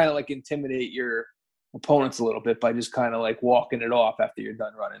want to kind of like intimidate your opponents a little bit by just kind of like walking it off after you're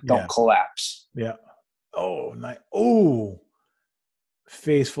done running. Don't collapse. Yeah. Oh, nice. Oh,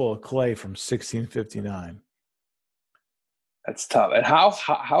 face full of clay from 1659. That's tough. And how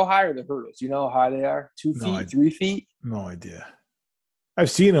high are the hurdles? You know how high they are? 2 feet, 3 feet? No idea.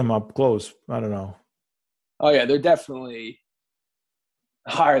 I've seen them up close. I don't know. Oh yeah, they're definitely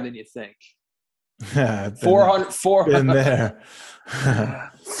higher than you think. 400 been there.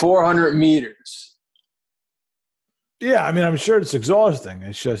 400 meters. Yeah, I mean, I'm sure it's exhausting.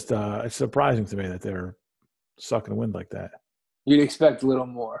 It's just it's surprising to me that they're sucking wind like that. You'd expect a little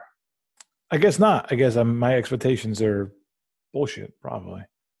more. I guess not. I guess my expectations are bullshit, probably.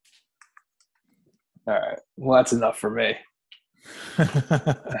 All right. Well, that's enough for me. I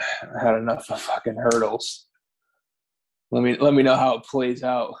had enough of fucking hurdles. Let me know how it plays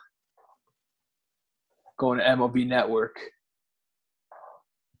out. Going to MLB Network.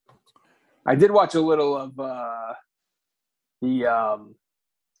 I did watch a little of the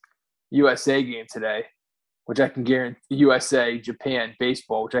USA game today, which I can guarantee USA Japan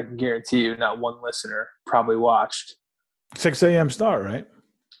baseball, which I can guarantee you not one listener probably watched. 6 a.m. start, right?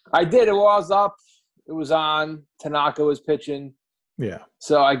 I did. It was up. It was on. Tanaka was pitching. Yeah.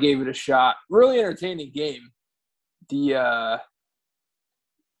 So I gave it a shot. Really entertaining game.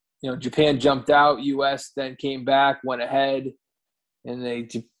 Japan jumped out. U.S. then came back, went ahead,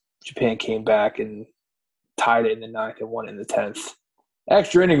 and Japan came back and tied it in the 9th and won it in the 10th.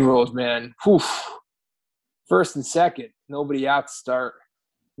 Extra inning rules, man. Whew. First and second, nobody out to start.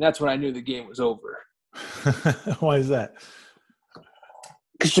 And that's when I knew the game was over. Why is that?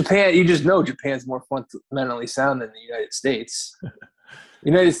 Because Japan, you just know Japan's more fundamentally sound than the United States. The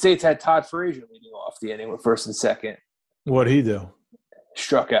United States had Todd Frazier leading off the inning with first and second. What'd he do?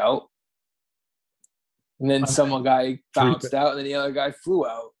 Struck out. And then some guy bounced out, and then the other guy flew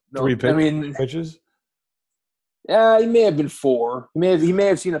out. Pitches? Yeah, he may have been 4. He may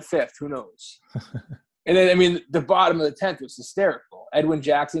have seen a 5th. Who knows? And then, the bottom of the 10th was hysterical. Edwin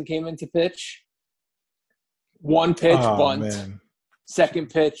Jackson came in to pitch. 1 pitch, bunt. Man.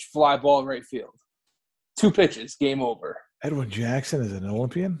 Second pitch, fly ball right field. 2 pitches, game over. Edwin Jackson is an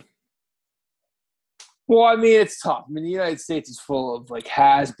Olympian? Well, it's tough. The United States is full of like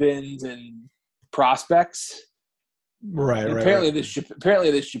has-beens and prospects. Right. Apparently this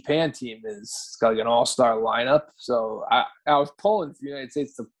Japan team is got like an all-star lineup. So I was pulling for the United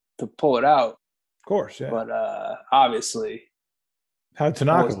States to pull it out. Of course, yeah. But obviously, how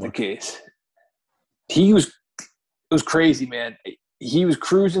Tanaka wasn't the case. It was crazy, man. He was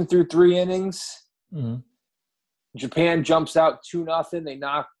cruising through 3 innings. Mm-hmm. Japan jumps out 2-0. They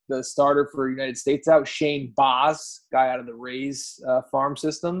knock the starter for United States out, Shane Baz, guy out of the Rays farm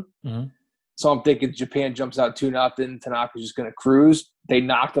system. Mm-hmm. So I'm thinking Japan jumps out 2-0. Tanaka's just going to cruise. They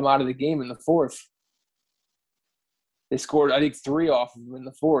knocked him out of the game in the 4th. They scored, I think, 3 off of him in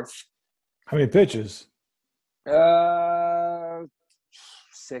the 4th. How many pitches? 60s,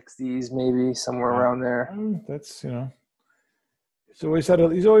 maybe, somewhere around there. That's, So he's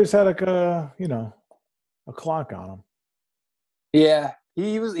always had like a clock on him. Yeah, I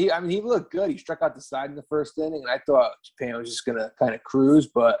mean, he looked good. He struck out the side in the first inning, and I thought Japan was just gonna kind of cruise,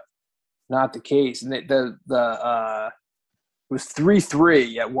 but not the case. And it was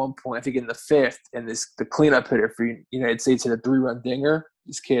 3-3 at one point, I think in the fifth, and the cleanup hitter for United States hit a 3-run dinger.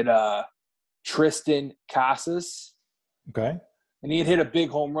 This kid, Tristan Casas. Okay. And he had hit a big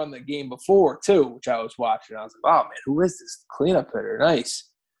home run the game before, too, which I was watching. I was like, oh, man, who is this cleanup hitter? Nice.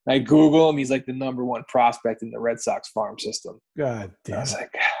 And I Google him. He's like the number one prospect in the Red Sox farm system. God damn. I was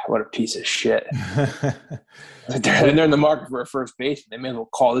like, what a piece of shit. And they're in the market for a first baseman. They may as well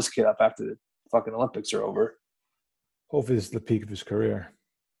call this kid up after the fucking Olympics are over. Hopefully this is the peak of his career.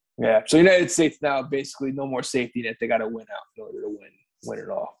 Yeah. So United States now basically no more safety net. They got to win out in order to win it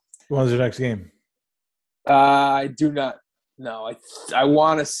all. When's their next game? I do not know. I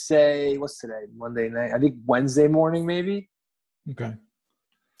want to say, what's today? Monday night? I think Wednesday morning maybe. Okay.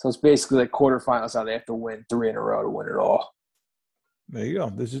 So it's basically like quarterfinals now. They have to win 3 in a row to win it all. There you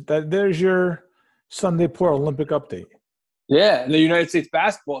go. There's your Sunday Port Olympic update. Yeah, and the United States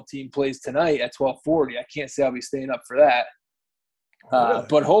basketball team plays tonight at 12:40. I can't say I'll be staying up for that. Really?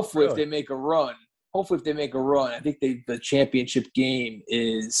 But hopefully if they make a run, I think the championship game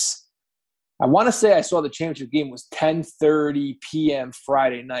is – I want to say I saw the championship game was 10:30 p.m.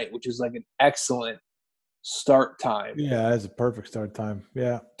 Friday night, which is like an excellent start time. Yeah, that's a perfect start time.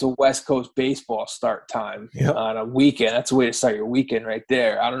 Yeah. It's a West Coast baseball start time on a weekend. That's a way to start your weekend right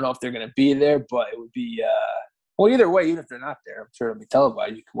there. I don't know if they're going to be there, but it would be well, either way, even if they're not there, I'm sure it'll be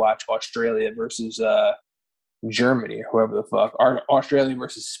televised. You can watch Australia versus Germany or whoever the fuck. Australia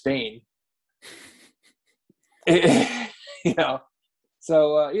versus Spain.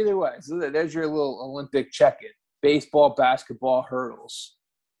 So either way. So there's your little Olympic check-in. Baseball, basketball, hurdles.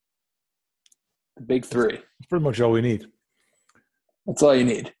 The big three. That's pretty much all we need. That's all you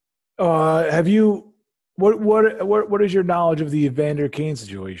need. Have you what is your knowledge of the Evander Kane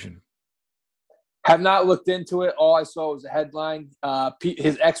situation? Have not looked into it. All I saw was a headline.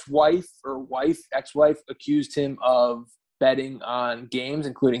 His ex-wife accused him of betting on games,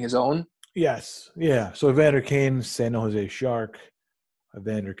 including his own. Yes. Yeah. So Evander Kane, San Jose Shark,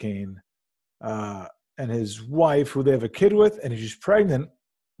 Evander Kane, and his wife, who they have a kid with, and she's pregnant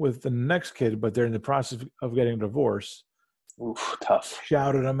with the next kid, but they're in the process of getting a divorce. Oof, tough.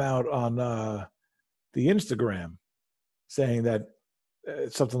 Shouted him out on the Instagram, saying that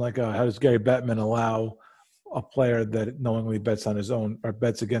something like, how does Gary Bettman allow a player that knowingly bets on his own or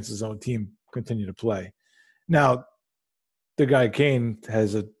bets against his own team continue to play? Now, the guy Kane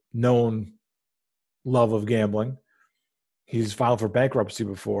has a known love of gambling. He's filed for bankruptcy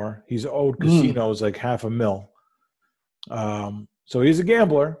before. He's owed casinos like $500,000. So he's a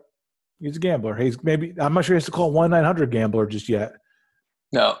gambler. He's I'm not sure he has to call 1-900-GAMBLER just yet.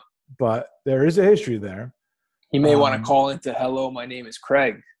 No. But there is a history there. He may want to call into "Hello, my name is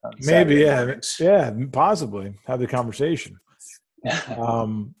Craig." Maybe, yeah, possibly have the conversation.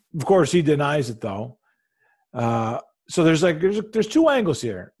 Of course, he denies it though. So there's two angles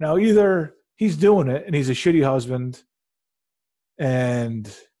here. Now, either he's doing it and he's a shitty husband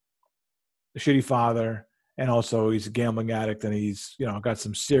and a shitty father, and also he's a gambling addict and he's got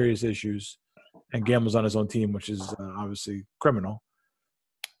some serious issues and gambles on his own team, which is obviously criminal.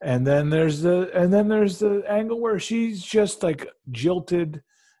 And then there's the angle where she's just like jilted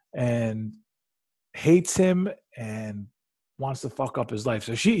and hates him and wants to fuck up his life.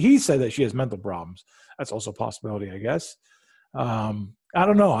 So he said that she has mental problems. That's also a possibility, I guess. I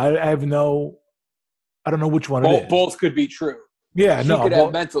don't know. I don't know which one it is. Both could be true. Yeah, she could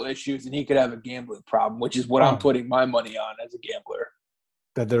have mental issues and he could have a gambling problem, which is what I'm putting my money on as a gambler.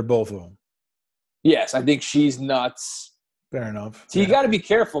 That they're both of them. Yes, I think she's nuts. Fair enough. So you got to be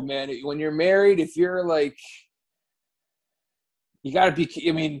careful, man. When you're married, if you're like, you got to be.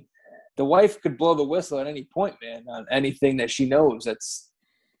 I mean, the wife could blow the whistle at any point, man, on anything that she knows that's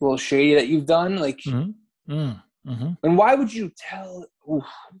a little shady that you've done. Like, and why would you tell? Well,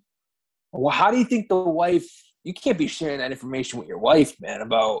 how do you think the wife? You can't be sharing that information with your wife, man,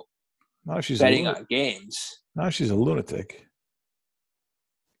 about betting on games. Now she's a lunatic.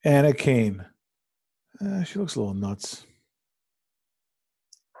 Anna Kane. She looks a little nuts.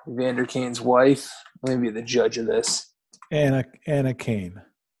 Evander Kane's wife. Let me be the judge of this. Anna Kane. I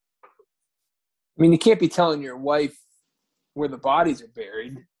mean, you can't be telling your wife where the bodies are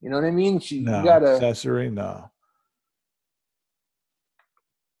buried. You know what I mean? You gotta accessory. No.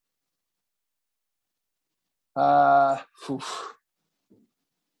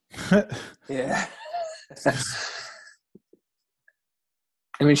 Yeah.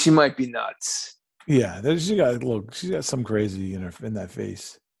 I mean, she might be nuts. Yeah, she's got some crazy in that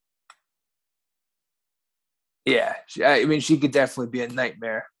face. Yeah, I mean, she could definitely be a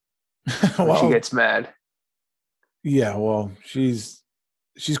nightmare when she Well, gets mad. yeah, well, she's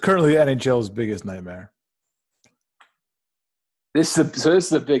currently NHL's biggest nightmare. So this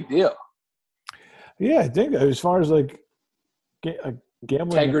is a big deal. Yeah, I think as far as like gambling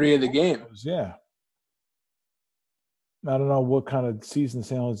Integrity of the game. goes, yeah. I don't know what kind of season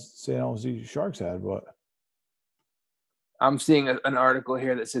San Jose Sharks had, but I'm seeing an article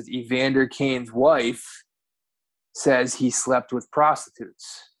here that says Evander Kane's wife says he slept with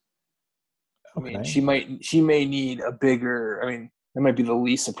prostitutes. okay. I mean, she may need a bigger. I mean, that might be the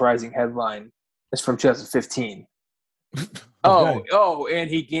least surprising headline. It's from 2015. Okay. And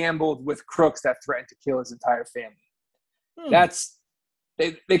he gambled with crooks that threatened to kill his entire family. Hmm.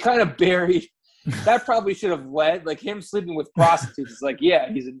 They kind of buried. That probably should have led, like him sleeping with prostitutes. It's like,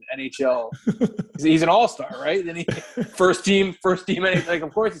 yeah, he's an NHL. He's an all-star, right? Then he first team. Like,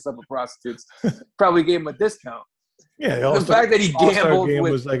 of course he slept with prostitutes. Probably gave him a discount. Yeah, The fact that he gambled game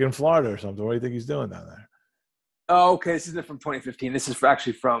with was like in Florida or something. What do you think he's doing down there? Oh, okay. This isn't from 2015. This is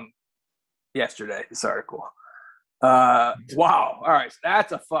actually from yesterday, this article. Wow. All right. So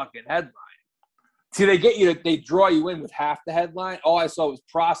that's a fucking headline. See, they draw you in with half the headline. All I saw was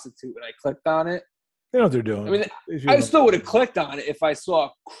prostitute, and I clicked on it. They know what they're doing. I mean, I still would have clicked on it if I saw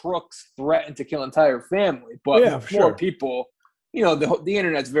crooks threaten to kill an entire family. But yeah, more sure. people, the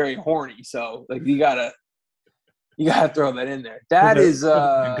internet's very horny. So, like, you gotta throw that in there. That is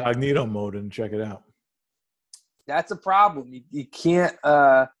incognito mode and check it out. That's a problem. You can't.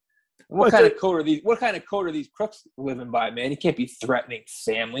 What kind of code are these crooks living by, man? You can't be threatening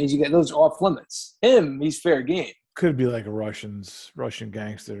families. You get those off limits. He's fair game. Could be like Russian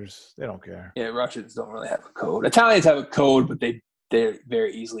gangsters. They don't care. Yeah, Russians don't really have a code. Italians have a code, but they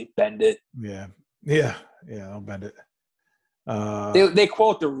very easily bend it. Yeah, they'll bend it. They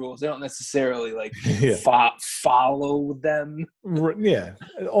quote the rules. They don't necessarily like follow them. Yeah,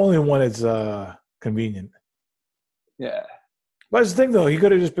 only when it's convenient. Yeah. But that's the thing, though. He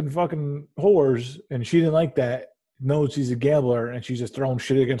could have just been fucking whores, and she didn't like that. Knows he's a gambler, and she's just throwing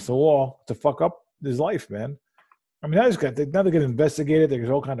shit against the wall to fuck up his life, man. I mean, now they're going to investigate it. There's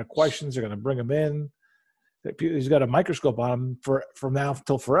all kind of questions. They're going to bring him in. He's got a microscope on him from now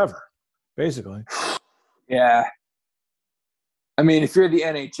till forever, basically. Yeah. I mean, if you're the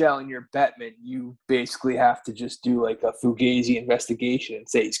NHL and you're Bettman, you basically have to just do like a Fugazi investigation and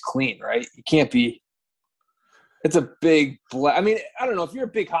say he's clean, right? You can't be. It's a big I mean, I don't know. If you're a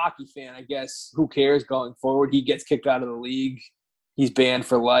big hockey fan, I guess, who cares going forward? He gets kicked out of the league. He's banned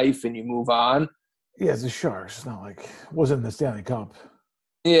for life, and you move on. Yeah, it's the Sharks. It's not like it wasn't in the Stanley Cup.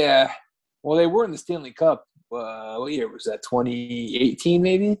 Yeah. Well, they were in the Stanley Cup. What year was that? 2018,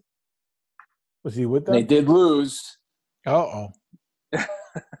 maybe? Was he with them? They did lose. Uh-oh.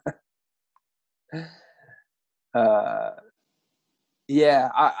 Yeah,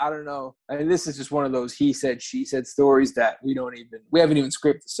 I don't know. I mean, this is just one of those he said, she said stories that we haven't even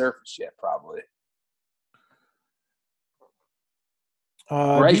scraped the surface yet, probably.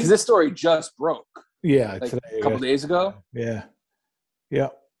 Right? Because this story just broke. Yeah, like today, a couple days ago. Yeah. Do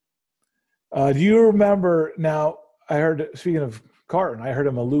you remember now? I heard, speaking of Carton, I heard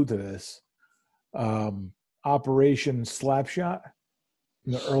him allude to this. Operation Slapshot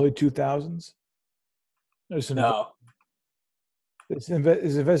in the early 2000s. No. This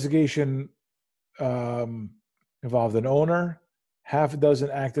investigation involved an owner, half a dozen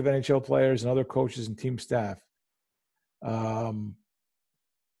active NHL players, and other coaches and team staff.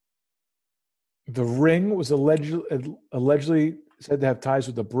 The ring was allegedly said to have ties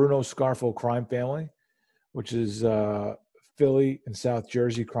with the Bruno Scarfo crime family, which is Philly and South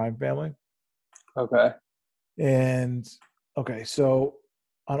Jersey crime family. Okay. So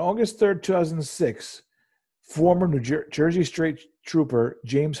on August 3rd, 2006, former New Jersey State Trooper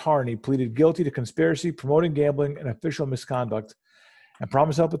James Harney pleaded guilty to conspiracy, promoting gambling, and official misconduct, and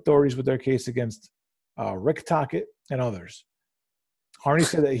promised to help authorities with their case against Rick Tocchet and others. Harney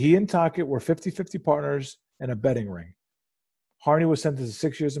said that he and Tocchet were 50-50 partners in a betting ring. Harney was sentenced to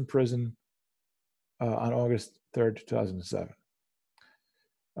 6 years in prison on August 3rd, 2007.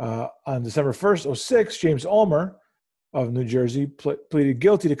 On December 1st, 2006, James Ulmer of New Jersey pleaded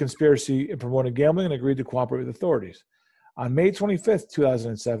guilty to conspiracy and promoting gambling and agreed to cooperate with authorities. On May 25th,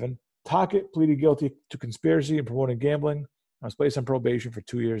 2007, Tocchet pleaded guilty to conspiracy and promoting gambling and was placed on probation for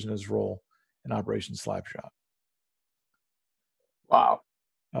 2 years in his role in Operation Slapshot. Wow.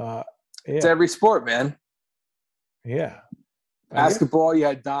 Yeah. It's every sport, man. Yeah. Basketball, you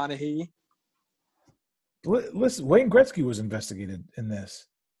had Donahue. Listen, Wayne Gretzky was investigated in this.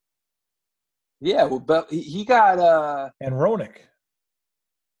 Yeah, well, but he got and Roenick.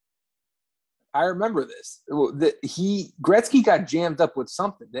 I remember this. Gretzky got jammed up with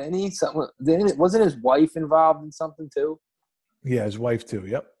something, didn't he? Wasn't his wife involved in something too? Yeah, his wife too.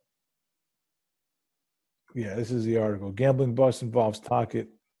 Yep. Yeah, this is the article. Gambling bust involves Tocchet,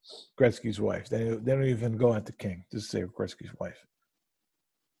 Gretzky's wife. They don't even go at the King. Just say Gretzky's wife.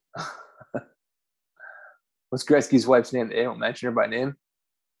 What's Gretzky's wife's name? They don't mention her by name.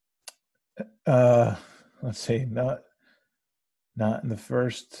 Let's see. Not in the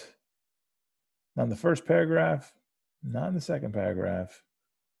first. Not in the first paragraph. Not in the second paragraph.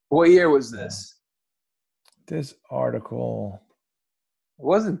 What year was this? This article. It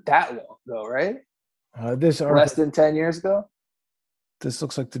wasn't that long ago, right? This article, less than 10 years ago. This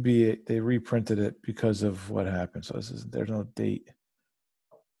looks like to be they reprinted it because of what happened. So there's no date.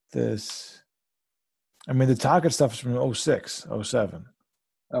 This, I mean, the Tocchet stuff is from 06, 07.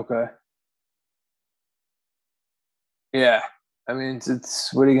 Okay. Yeah, I mean,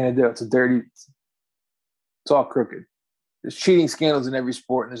 it's what are you gonna do? It's all crooked. There's cheating scandals in every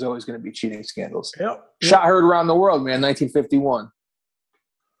sport, and there's always going to be cheating scandals. Yep. Shot heard around the world, man. 1951.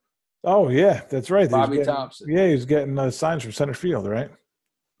 Oh yeah, that's right. Bobby Thompson. Yeah, he was getting signs from center field, right?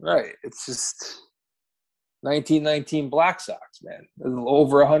 Right. It's just 1919 Black Sox, man.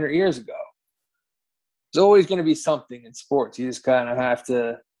 Over 100 years ago. There's always going to be something in sports. You just kind of have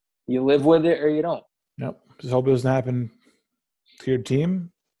to. You live with it or you don't. Yep. Just hope it doesn't happen to your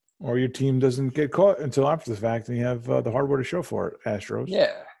team, or your team doesn't get caught until after the fact, and you have the hardware to show for it. Astros.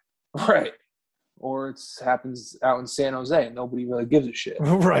 Yeah. Right. Or it happens out in San Jose and nobody really gives a shit.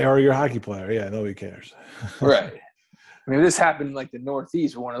 Right. Or you're a hockey player. Yeah, nobody cares. Right. I mean, if this happened in like the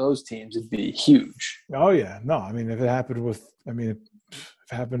Northeast or one of those teams, it'd be huge. Oh, yeah. No, I mean, if it happened if it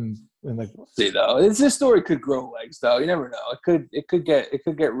happened in like. See, though, this story could grow legs, though. You never know. It could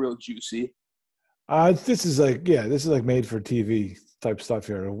get real juicy. This is like made for TV type stuff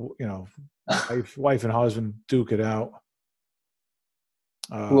here. You know, wife and husband duke it out.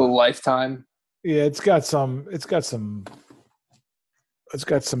 A little Lifetime. Yeah, it's got some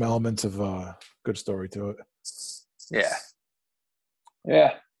elements of good story to it. Yeah.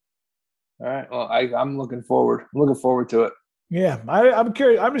 Yeah. All right. Well, I'm looking forward. I'm looking forward to it. Yeah, I'm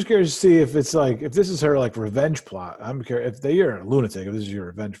curious. I'm just curious to see if it's like if this is her like revenge plot. I'm curious if you're a lunatic. If this is your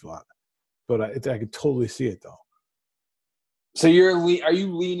revenge plot, but I could totally see it though. So are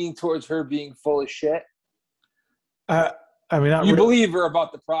you leaning towards her being full of shit? I mean, you believe her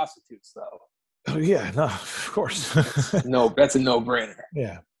about the prostitutes, though. Oh, yeah, no, of course. No, that's a no-brainer.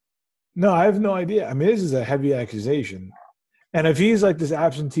 Yeah. No, I have no idea. I mean, this is a heavy accusation. And if he's like this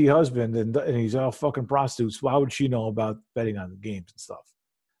absentee husband and he's all fucking prostitutes, why would she know about betting on the games and stuff?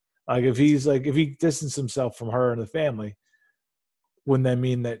 Like if he distanced himself from her and the family, wouldn't that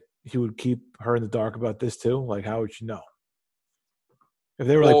mean that he would keep her in the dark about this too? Like, how would she know? If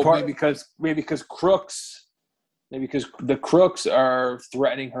they were maybe because crooks. Maybe because the crooks are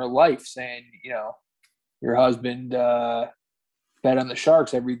threatening her life, saying, your husband bet on the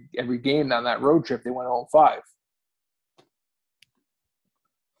Sharks every game on that road trip. They went 0-5.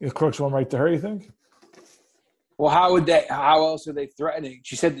 The crooks went right to her, you think? Well, how else are they threatening?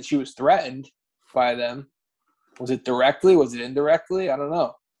 She said that she was threatened by them. Was it directly? Was it indirectly? I don't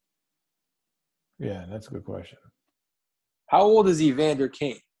know. Yeah, that's a good question. How old is Evander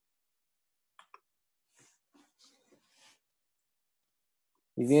Kane?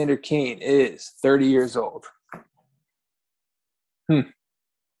 Evander Kane is 30 years old. He's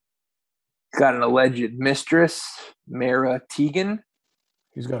got an alleged mistress, Mara Tegan.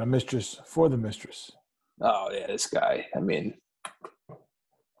 He's got a mistress for the mistress. Oh, yeah, this guy. I mean,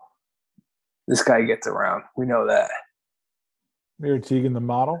 this guy gets around. We know that. Mara Tegan, the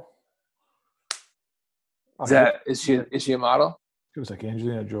model? Is she a model? She was like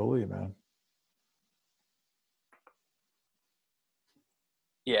Angelina Jolie, man.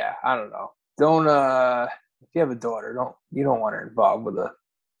 Yeah, I don't know. Don't if you have a daughter, you don't want her involved with a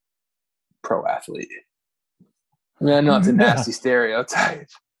pro athlete. I mean, I know it's a nasty stereotype.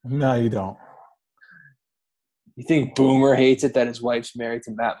 No, you don't. You think Boomer hates it that his wife's married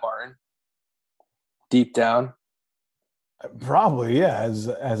to Matt Martin? Deep down? Probably, yeah. As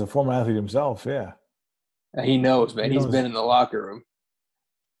a former athlete himself, yeah. And he knows, man. He's been in the locker room.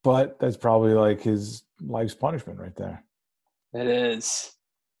 But that's probably like his life's punishment right there. It is.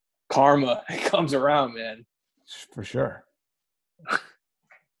 Karma. It comes around, man. For sure.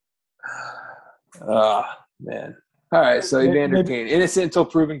 Man. All right, so Evander Kane, innocent until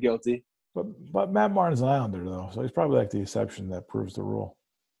proven guilty. But Matt Martin's an Islander, though, so he's probably like the exception that proves the rule.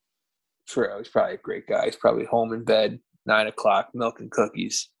 True. He's probably a great guy. He's probably home in bed, 9 o'clock, milk and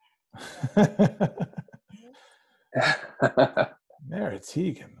cookies. Merit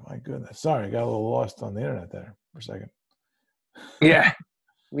Teagan. My goodness. Sorry, I got a little lost on the internet there for a second. Yeah.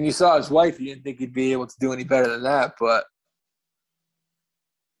 When you saw his wife, you didn't think he'd be able to do any better than that, but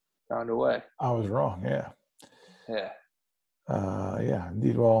found a way. I was wrong, yeah. Yeah. Yeah,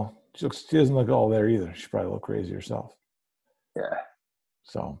 indeed. Well, she doesn't look all there either. She's probably a little crazy herself. Yeah.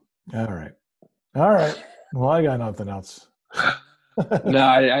 So, all right. All right. Well, I got nothing else. No,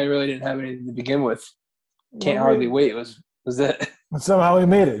 I really didn't have anything to begin with. Can't hardly wait. Was it? And somehow we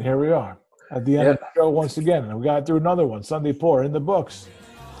made it. Here we are at the end of Yep. the show once again. And we got through another one. Sunday Pour in the books.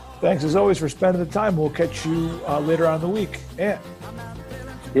 Thanks as always for spending the time. We'll catch you later on in the week. Yeah.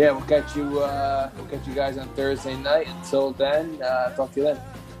 Yeah, we'll catch you guys on Thursday night. Until then, talk to you then.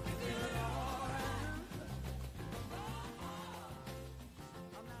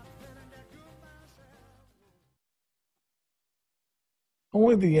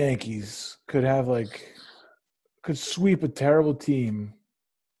 Only the Yankees could sweep a terrible team.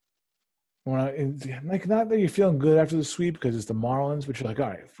 Not that you're feeling good after the sweep because it's the Marlins, but you're like, all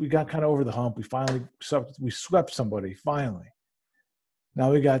right, if we got kind of over the hump, we swept somebody finally.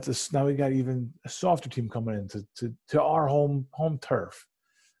 Now we got this. Now we got even a softer team coming in to our home turf,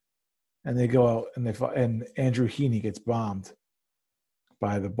 and they go out and Andrew Heaney gets bombed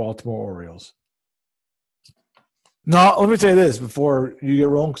by the Baltimore Orioles. No, let me say this before you get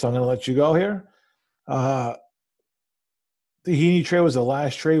rolling, because I'm going to let you go here. The Heaney trade was the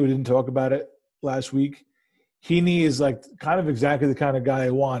last trade. We didn't talk about it last week. Heaney is like kind of exactly the kind of guy I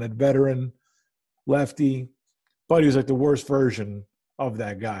wanted. Veteran, lefty, but he was like the worst version of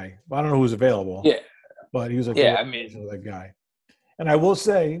that guy. I don't know who's available. Yeah. But he was like Yeah, the worst version of that guy. And I will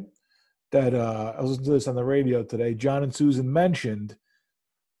say that I was listening to this on the radio today. John and Susan mentioned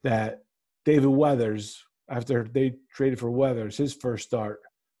that David Weathers, after they traded for Weathers, his first start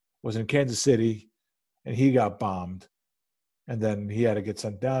was in Kansas City, and he got bombed. And then he had to get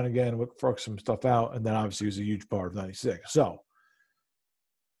sent down again, work some stuff out, and then obviously he was a huge part of '96. So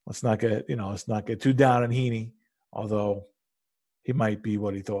let's not get too down on Heaney, although he might be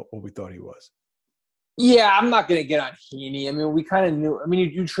what we thought he was. Yeah, I'm not going to get on Heaney. I mean, we kind of knew. I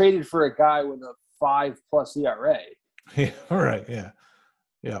mean, you traded for a guy with a 5+ ERA. Yeah, all right. Yeah,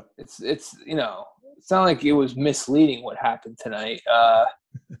 yeah. It's it's not like it was misleading what happened tonight.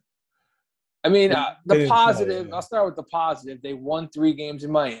 I mean, the positive. I'll start with the positive. They won 3 games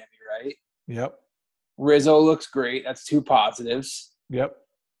in Miami, right? Yep. Rizzo looks great. That's 2 positives. Yep.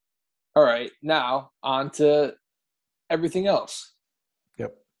 All right, now on to everything else.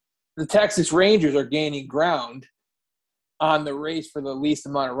 Yep. The Texas Rangers are gaining ground on the race for the least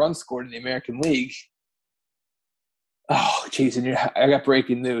amount of runs scored in the American League. Oh, geez, and I got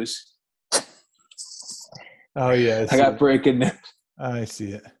breaking news. Oh, yeah. I got breaking news. I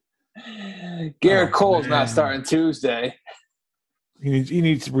see it. Garrett Cole's not starting Tuesday. He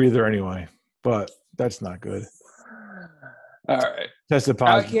needs a breather anyway, but that's not good. All right. That's the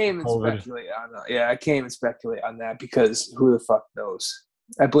positive. I can't even speculate on that. Yeah, I can't even speculate on that because who the fuck knows?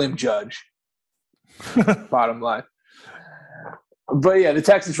 I blame Judge. Bottom line. But yeah, the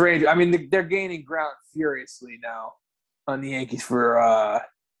Texas Rangers, I mean, they're gaining ground furiously now on the Yankees for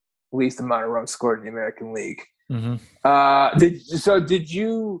least amount of runs scored in the American League. Mm-hmm. Did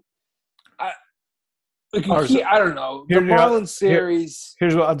you I don't know. The Marlins series.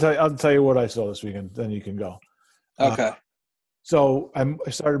 Here's what I'll tell you what I saw this weekend. Then you can go. Okay. So I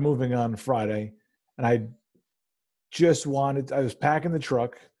started moving on Friday, and I was packing the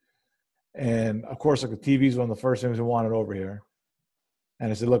truck, and of course, like the TV is one of the first things I wanted over here. And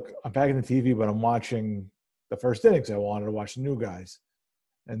I said, "Look, I'm packing the TV, but I'm watching the first innings. I wanted to watch the new guys."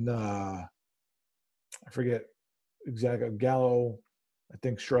 And I forget exactly. Gallo, I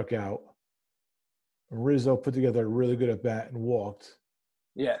think, struck out. Rizzo put together a really good at bat and walked.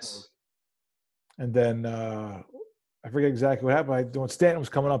 Yes. And then I forget exactly what happened. When Stanton was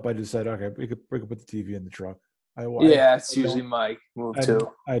coming up, I just said, "Okay, we could put the TV in the truck." It's usually my move too.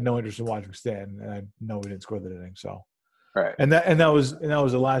 I had no interest in watching Stanton, and I know we didn't score that inning. So, right. And that was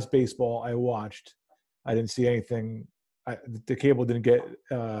the last baseball I watched. I didn't see anything. The cable didn't get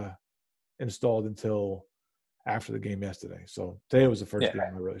installed until after the game yesterday. So today was the first game I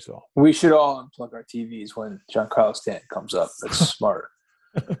really saw. We should all unplug our TVs when Giancarlo Stanton comes up. That's smart.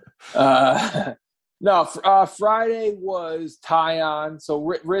 Friday was Taillon. So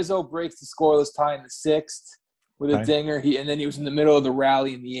Rizzo breaks the scoreless tie in the 6th with a dinger. And then he was in the middle of the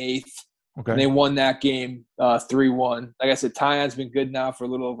rally in the 8th. Okay. And they won that game 3-1. Like I said, Taillon's been good now for a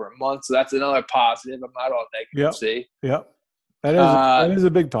little over a month, so that's another positive. I'm not all negative. See? Yep. That is a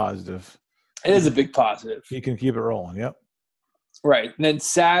big positive. It is a big positive. He can keep it rolling. Yep. Right. And then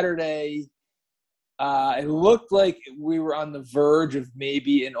Saturday, it looked like we were on the verge of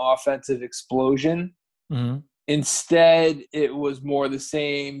maybe an offensive explosion. Mm-hmm. Instead, it was more the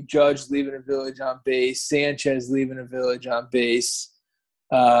same. Judge leaving a village on base, Sanchez leaving a village on base,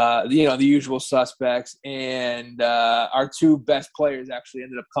 the usual suspects. And our two best players actually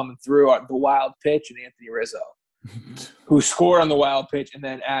ended up coming through the wild pitch and Anthony Rizzo, who scored on the wild pitch and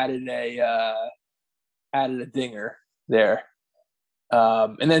then added a dinger there.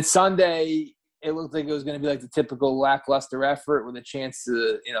 And then Sunday, it looked like it was going to be like the typical lackluster effort with a chance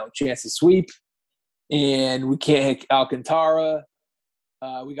to sweep. And we can't hit Alcantara.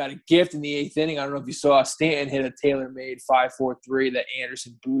 We got a gift in the 8th inning. I don't know if you saw Stanton hit a tailor-made 5-4-3 that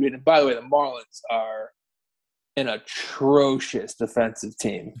Anderson booted. And by the way, the Marlins are an atrocious defensive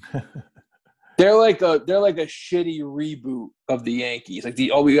team. They're like a shitty reboot of the Yankees. Like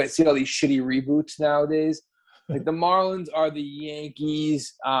we see all these shitty reboots nowadays. Like the Marlins are the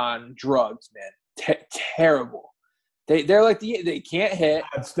Yankees on drugs, man. Terrible. They're like they can't hit.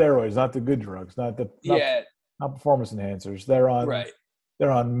 Not steroids, not the good drugs, not performance enhancers. They're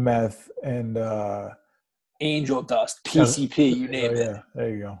on meth and angel dust, PCP, you name it. There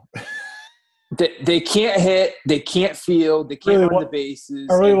you go. They can't hit, they can't field, they can't run the bases,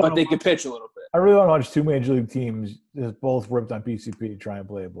 but they can pitch a little bit. I really want to watch two major league teams just both ripped on PCP to try and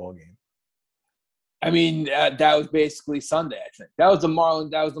play a ball game. I mean, that was basically Sunday. I think that was the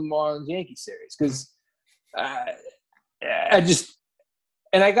Marlins Yankee series because. I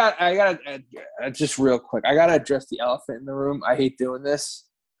gotta just real quick. I gotta address the elephant in the room. I hate doing this,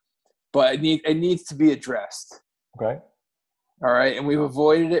 but it needs to be addressed. Okay. All right, and we've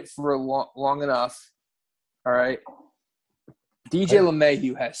avoided it for long enough. All right. DJ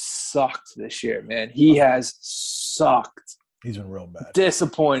LeMahieu has sucked this year, man. He has sucked. He's been real bad.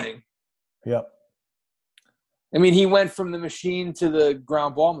 Disappointing. Yep. I mean, he went from the machine to the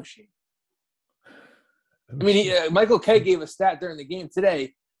ground ball machine. I mean, Michael Kay gave a stat during the game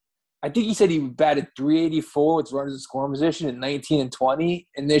today. I think he said he batted 384 with runners in scoring position in 19 and 20,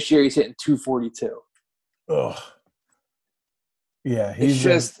 and this year he's hitting 242. Ugh. Yeah, he's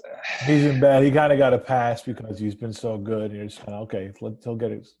been bad. He kind of got a pass because he's been so good. And you're just kind of okay. He'll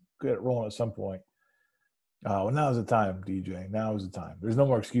get it rolling at some point. Well, now's the time, DJ. Now is the time. There's no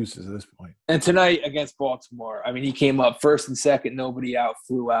more excuses at this point. And tonight against Baltimore, I mean, he came up first and second, nobody out,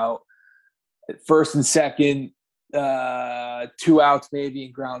 flew out. First and second, 2 outs maybe,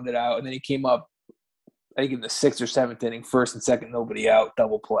 and grounded out. And then he came up, I think in the 6th or 7th inning, first and second, nobody out,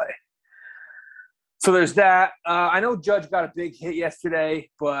 double play. So there's that. I know Judge got a big hit yesterday,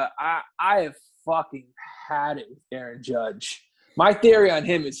 but I have fucking had it with Aaron Judge. My theory on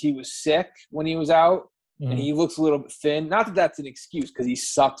him is he was sick when he was out, and he looks a little bit thin. Not that that's an excuse because he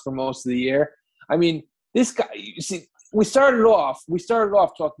sucked for most of the year. I mean, this guy, you see, we started off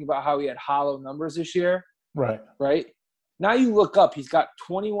talking about how he had hollow numbers this year. Right. Right? Now you look up, he's got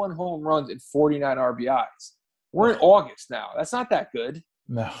 21 home runs and 49 RBIs. We're in August now. That's not that good.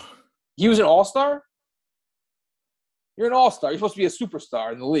 No. He was an all-star? You're an all-star. You're supposed to be a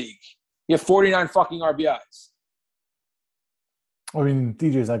superstar in the league. You have 49 fucking RBIs. I mean,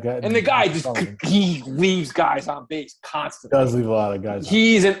 DJ's like that. And the guy he leaves guys on base constantly. Does leave a lot of guys.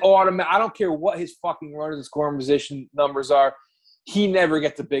 He's an automatic. I don't care what his fucking runners and scoring position numbers are. He never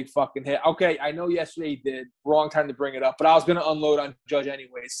gets a big fucking hit. Okay, I know yesterday he did. Wrong time to bring it up. But I was going to unload on Judge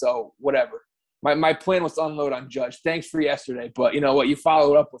anyway, so whatever. My plan was to unload on Judge. Thanks for yesterday. But you know what? You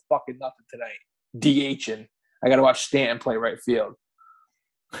followed up with fucking nothing tonight. DHing. I got to watch Stanton play right field.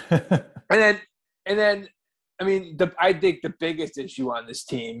 and then, I mean, I think the biggest issue on this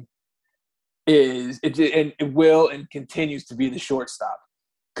team is it will and continues to be the shortstop.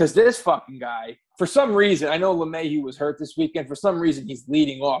 Because this fucking guy, for some reason, I know LeMahieu was hurt this weekend. For some reason, he's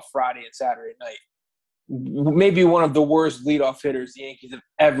leading off Friday and Saturday night. Maybe one of the worst leadoff hitters the Yankees have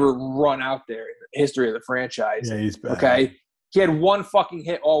ever run out there in the history of the franchise. Yeah, he's bad. Okay? He had one fucking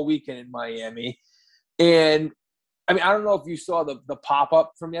hit all weekend in Miami. And, I mean, I don't know if you saw the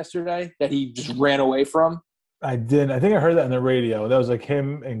pop-up from yesterday that he just ran away from. I did. I think I heard that on the radio. That was like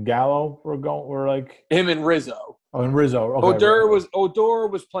him and Gallo were like him and Rizzo. Oh, and Rizzo. Okay, Odor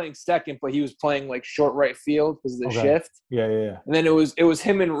was playing second, but he was playing like short right field because of the shift. Yeah. And then it was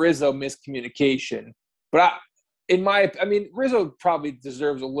him and Rizzo miscommunication. But I mean, Rizzo probably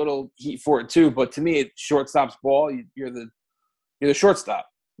deserves a little heat for it too. But to me, it's shortstop's ball. You're the shortstop.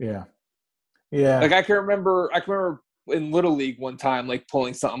 Yeah. Like I can remember in Little League one time, like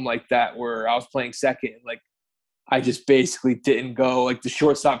pulling something like that where I was playing second, and, like I just basically didn't go. Like the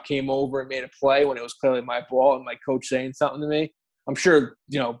shortstop came over and made a play when it was clearly my ball, and my coach saying something to me. I'm sure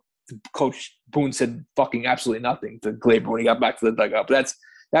Coach Boone said fucking absolutely nothing to Glaber when he got back to the dugout. But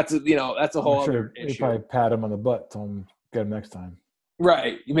that's a whole other issue. They probably pat him on the butt, tell him get him next time.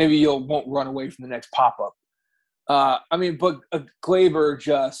 Right. Maybe you won't run away from the next pop up. But Glaber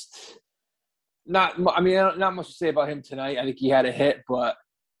just not much to say about him tonight. I think he had a hit, but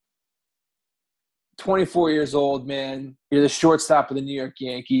 24 years old, man. You're the shortstop of the New York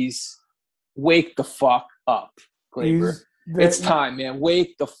Yankees. Wake the fuck up, Glaber. It's time, man.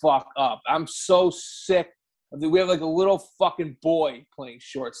 Wake the fuck up. I'm so sick. We have like a little fucking boy playing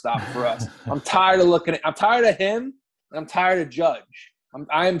shortstop for us. I'm tired of him, and I'm tired of Judge.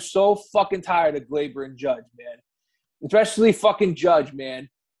 I am so fucking tired of Glaber and Judge, man. Especially fucking Judge, man.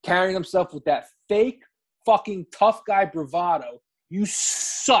 Carrying himself with that fake fucking tough guy bravado. You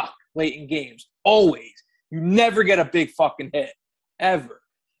suck late in games. Always. You never get a big fucking hit. Ever.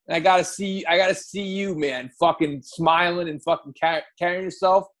 And I gotta see you, man, fucking smiling and fucking carrying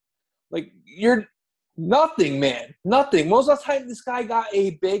yourself. Like, you're nothing, man. Nothing. When was the last time this guy got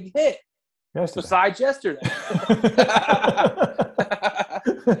a big hit? Yesterday. Besides yesterday.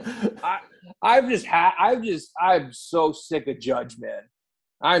 I'm so sick of Judge, man.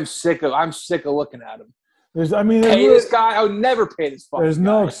 I'm sick of looking at him. Pay this guy. I would never pay this fucking There's guy.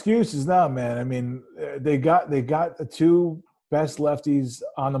 no excuses now, man. I mean, they got the two best lefties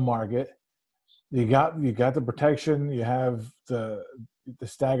on the market. You got the protection. You have the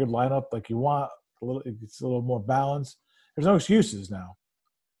staggered lineup like you want. It's a little more balanced. There's no excuses now.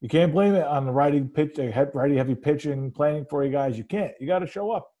 You can't blame it on the righty heavy pitching playing for you guys. You can't. You got to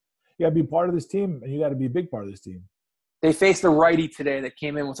show up. You got to be part of this team, and you got to be a big part of this team. They faced a righty today that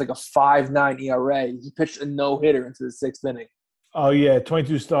came in with like a 5.9 ERA. He pitched a no-hitter into the sixth inning. Oh, yeah,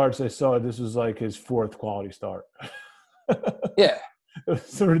 22 starts. I saw this was like his fourth quality start. Yeah.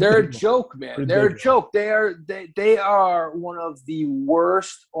 They're a joke, man. Ridiculous. They're a joke. They are one of the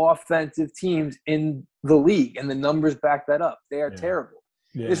worst offensive teams in the league, and the numbers back that up. They are terrible.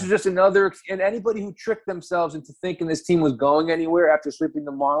 Yeah. This is just another – and anybody who tricked themselves into thinking this team was going anywhere after sweeping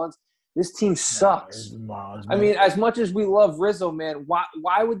the Marlins, this team sucks. I mean, as much as we love Rizzo, man,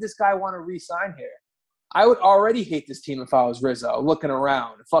 why would this guy want to re-sign here? I would already hate this team if I was Rizzo, looking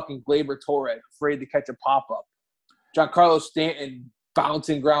around. Fucking Gleyber Torres, afraid to catch a pop-up. Giancarlo Stanton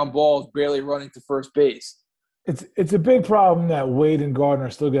bouncing ground balls, barely running to first base. It's a big problem that Wade and Gardner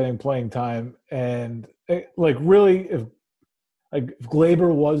are still getting playing time. And, if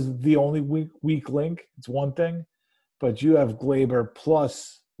Gleyber was the only weak link, it's one thing. But you have Gleyber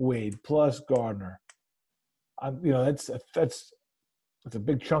plus Wade plus Gardner. That's a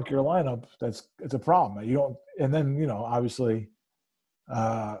big chunk of your lineup. It's a problem. You don't, and then obviously,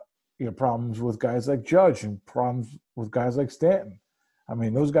 problems with guys like Judge and problems with guys like Stanton. I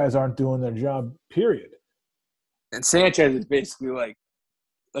mean, those guys aren't doing their job. Period. And Sanchez is basically like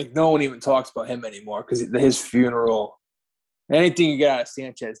no one even talks about him anymore because his funeral. Anything you get out of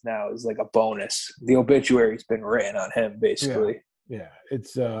Sanchez now is like a bonus. The obituary's been written on him, basically. Yeah.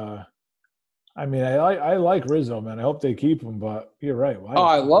 It's I like Rizzo, man. I hope they keep him, but you're right.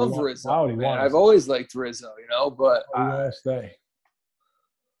 I love Rizzo, man. I've always liked Rizzo, but I want to stay.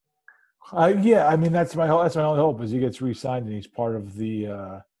 That's my only hope is he gets re-signed and he's part of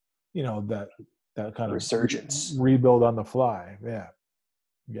the that kind of resurgence rebuild on the fly. Yeah.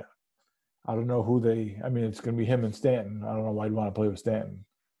 I don't know who it's going to be him and Stanton. I don't know why you'd want to play with Stanton.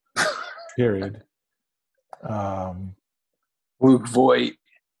 Period. Luke Voit.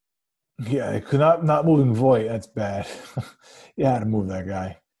 Yeah, they could not moving Voit. That's bad. You had to move that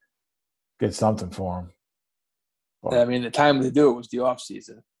guy. Get something for him. But, the time to do it was the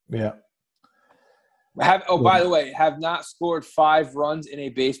offseason. Yeah. By the way, have not scored 5 runs in a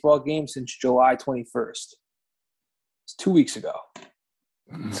baseball game since July 21st. It's 2 weeks ago.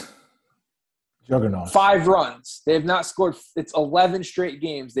 Juggernaut. 5 runs. They have not scored. It's 11 straight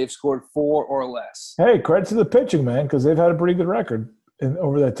games. They've scored 4 or less. Hey, credit to the pitching, man, because they've had a pretty good record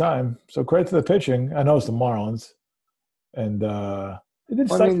over that time. So credit to the pitching. I know it's the Marlins, and they did.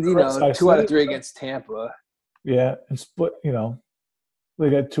 2 out of 3 against Tampa. Yeah, and split. They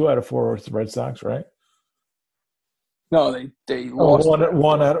got 2 out of 4 with the Red Sox, right? No, they lost.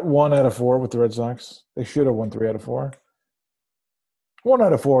 One out of 4 with the Red Sox. They should have won 3 out of 4. 1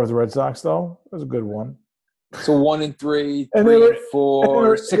 out of 4 with the Red Sox, though. That was a good one. So 1-3, 3-4,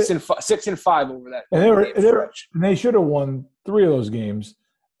 6-5 over that. And they should have won 3 of those games,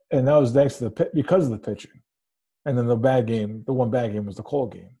 and that was thanks to because of the pitching. And then the one bad game was the Cole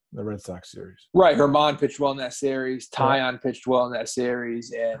game, the Red Sox series. Right, Herman pitched well in that series. Tyon pitched well in that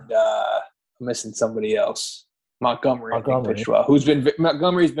series, and I'm missing somebody else. Montgomery I think pitched well.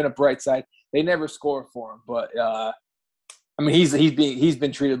 Montgomery's been a bright side. They never score for him, but I mean, he's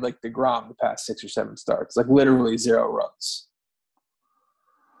been treated like DeGrom the past 6 or 7 starts, like literally 0 runs.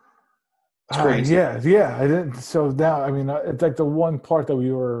 It's crazy. Yeah. I didn't. So now, I mean, it's like the one part that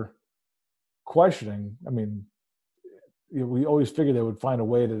we were questioning. I mean, we always figured they would find a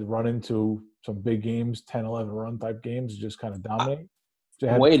way to run into some big games, 10, 11 run type games, just kind of dominate.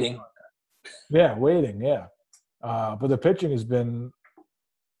 Waiting. Yeah, waiting. Yeah. But the pitching has been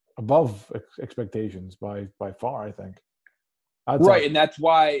above expectations by far, I think. Right, and that's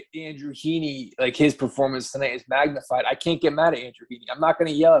why Andrew Heaney, like his performance tonight is magnified. I can't get mad at Andrew Heaney. I'm not going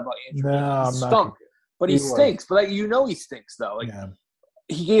to yell about Andrew Heaney. He stunk, but he stinks. But he stinks though. Like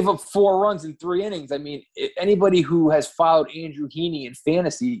he gave up 4 runs in 3 innings. I mean, anybody who has followed Andrew Heaney in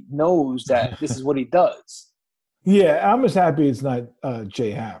fantasy knows that this is what he does. Yeah, I'm just happy it's not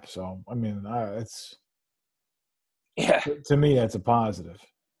Jay Happ. So I mean, it's to me that's a positive.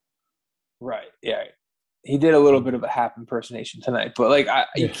 Right. Yeah. He did a little bit of a Happ impersonation tonight, but like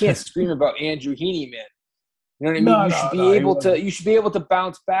you can't scream about Andrew Heaney, man. You know what I mean? You should be able to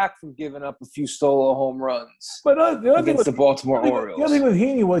bounce back from giving up a few solo home runs. But the other against the Baltimore Orioles. The other thing with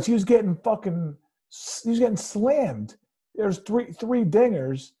Heaney was he was getting slammed. There's three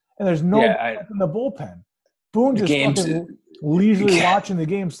dingers, and there's no in the bullpen. Boone just fucking leisurely watching the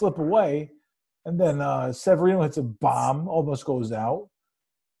game slip away, and then Severino hits a bomb, almost goes out,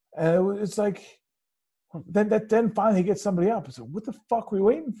 and it's like. Then finally he gets somebody up. So what the fuck are we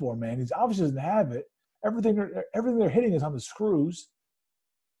waiting for, man? He's obviously doesn't have it. Everything they're hitting is on the screws.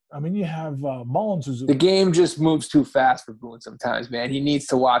 I mean, you have Mullins who's the game just moves too fast for Boone sometimes, man. He needs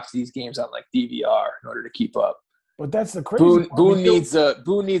to watch these games on like DVR in order to keep up. But that's the crazy. Boone needs a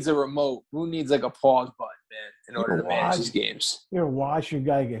remote. Boone needs like a pause button, man, in order to manage these games. You ever watch your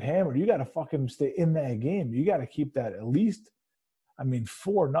guy get hammered? You got to fucking stay in that game. You got to keep that at least. I mean,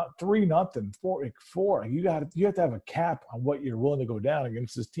 3-0, 4. You have to have a cap on what you're willing to go down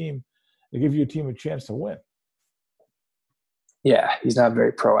against this team to give your team a chance to win. Yeah, he's not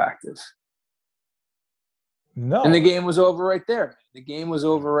very proactive. No, and the game was over right there. The game was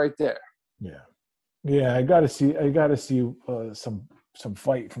over right there. Yeah. I got to see some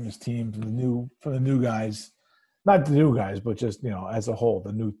fight from his team, from the new guys, not the new guys, but just as a whole,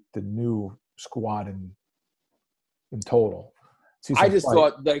 the new squad in total. I just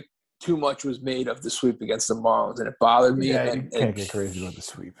thought like too much was made of the sweep against the Marlins, and it bothered me. Yeah, you can't get crazy about the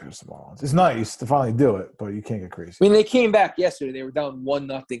sweep against the Marlins. It's nice to finally do it, but you can't get crazy. I mean, they came back yesterday. They were down 1-0 in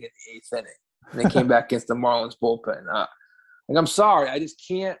the 8th inning, and they came back against the Marlins bullpen. I'm sorry, I just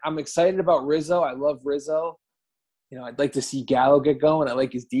can't. I'm excited about Rizzo. I love Rizzo. I'd like to see Gallo get going. I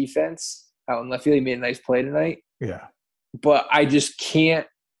like his defense. Out in left field, he made a nice play tonight. Yeah, but I just can't.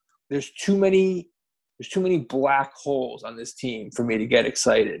 There's too many black holes on this team for me to get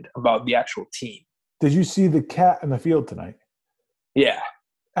excited about the actual team. Did you see the cat in the field tonight? Yeah.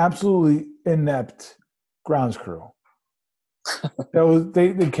 Absolutely inept grounds crew.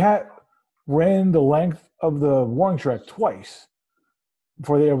 The cat ran the length of the warning track twice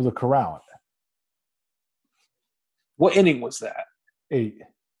before they were able to corral it. What inning was that? 8.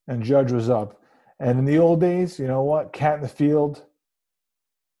 And Judge was up. And in the old days, you know what? Cat in the field,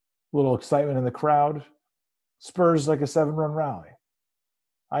 a little excitement in the crowd. Spurs like a 7-run rally,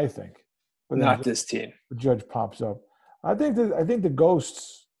 I think. But not this team. The Judge pops up. I think the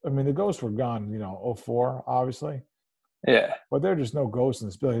Ghosts. I mean, the Ghosts were gone. 04, obviously. Yeah. But there are just no ghosts in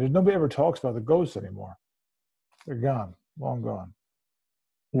this building. Nobody ever talks about the Ghosts anymore. They're gone, long gone.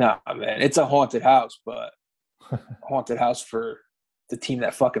 No, man, it's a haunted house, but haunted house for the team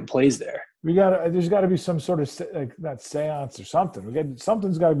that fucking plays there. There's got to be some sort of not seance or something.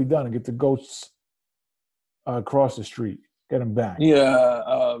 Something's got to be done to get the ghosts across the street, get them back.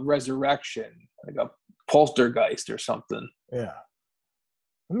 Yeah, resurrection, like a poltergeist or something. Yeah.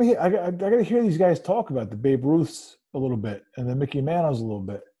 I got to hear these guys talk about the Babe Ruths a little bit and the Mickey Mantles a little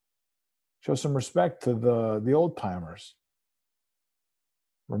bit. Show some respect to the old timers.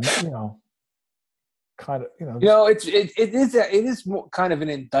 Kind of, it is more kind of an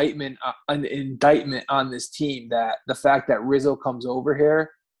indictment on this team, that the fact that Rizzo comes over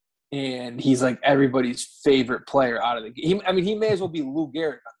here and he's like everybody's favorite player out of the game. He may as well be Lou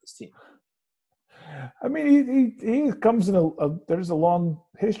Gehrig on this team. I mean, he comes in there's a long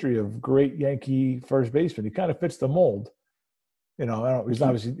history of great Yankee first baseman. He kind of fits the mold. He's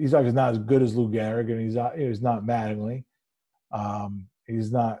obviously not as good as Lou Gehrig, and he's not Mattingly.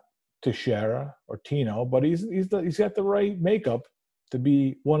 He's not Teixeira or Tino, but he's got the right makeup to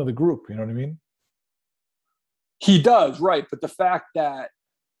be one of the group. You know what I mean? He does, right? But the fact that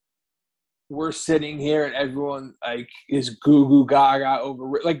we're sitting here and everyone like is goo goo gaga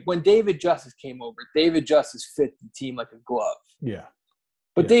over like when David Justice came over. David Justice fit the team like a glove. Yeah.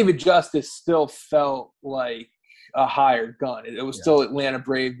 But David Justice still felt like a hired gun. It was still Atlanta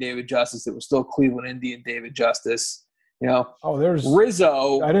Brave David Justice. It was still Cleveland Indian David Justice. You know, there's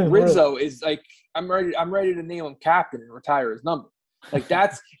Rizzo. Rizzo is like I'm ready to name him captain and retire his number. Like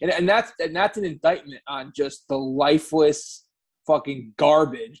that's and that's an indictment on just the lifeless fucking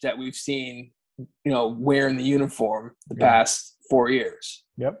garbage that we've seen. You know, wearing the uniform the past 4 years.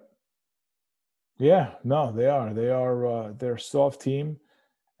 Yep. Yeah. No, they are. They're a soft team.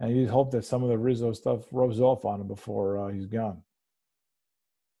 And you just hope that some of the Rizzo stuff rubs off on him before he's gone.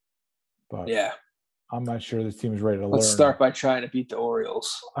 But yeah, I'm not sure this team is ready to learn. Let's start by trying to beat the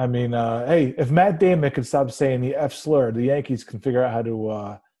Orioles. I mean, hey, if Matt Damon can stop saying the F slur, the Yankees can figure out how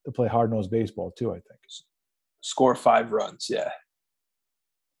to play hard-nosed baseball too, I think. Score 5 runs, yeah.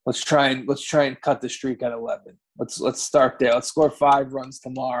 Let's try and cut the streak at 11. Let's start there. Let's score 5 runs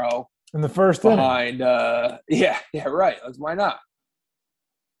tomorrow. In the first inning. Yeah, right. Why not?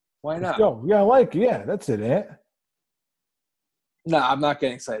 Why not? Yeah, that's it, Ant. No, I'm not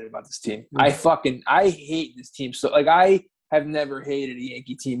getting excited about this team. I hate this team. So, like, I have never hated a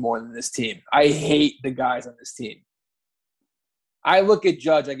Yankee team more than this team. I hate the guys on this team. I look at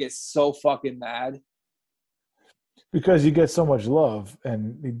Judge, I get so fucking mad. Because you get so much love,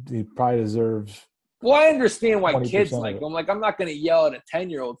 and he probably deserves. Well, I understand why kids like him. Like, I'm not going to yell at a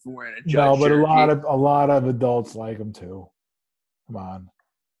 10-year-old for wearing a Judge No, but jersey. a lot of adults like him too. Come on.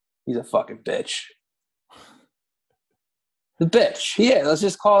 He's a fucking bitch. The bitch. Yeah, let's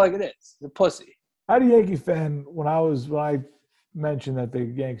just call it like it is. The pussy. I had a Yankee fan when I mentioned that the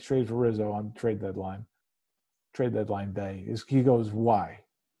Yankees traded for Rizzo on trade deadline day. He goes, "Why?"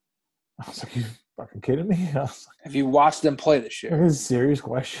 I was like, "You fucking kidding me?" Have you watched them play this year? It's a serious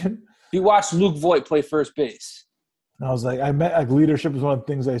question. You watched Luke Voit play first base. And I was like, leadership was one of the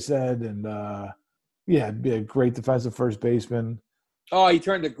things I said, and be a great defensive first baseman. Oh, he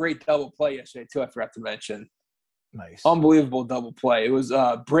turned a great double play yesterday, too. I forgot to mention. Nice. Unbelievable double play. It was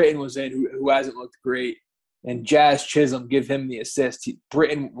Britton was in, who hasn't looked great, and Jazz Chisholm give him the assist.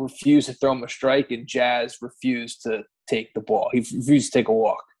 Britton refused to throw him a strike, and Jazz refused to take the ball. He refused to take a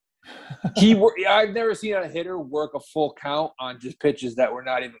walk. I've never seen a hitter work a full count on just pitches that were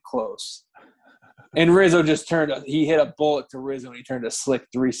not even close. And Rizzo he hit a bullet to Rizzo, and he turned a slick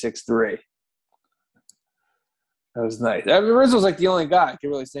 3.63. That was nice. I mean, Rizzo's like the only guy I can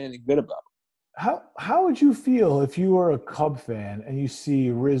really say anything good about. How would you feel if you were a Cub fan and you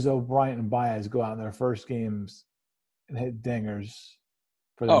see Rizzo, Bryant, and Baez go out in their first games and hit dingers?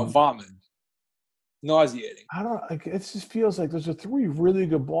 Vomit. Nauseating. I don't like. It just feels like those are 3 really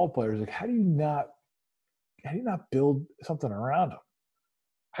good ball players. Like, how do you not build something around them?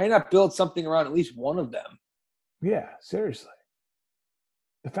 How do you not build something around at least one of them? Yeah, seriously.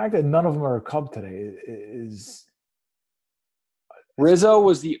 The fact that none of them are a Cub today is.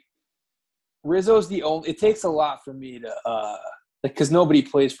 Rizzo's the only. It takes a lot for me to because nobody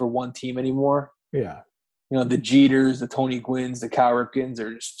plays for one team anymore. Yeah. You know, the Jeters, the Tony Gwynns, the Cal Ripkens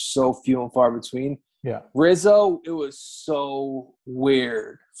are just so few and far between. Yeah. Rizzo, it was so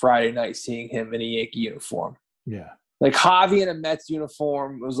weird Friday night seeing him in a Yankee uniform. Yeah. Like Javi in a Mets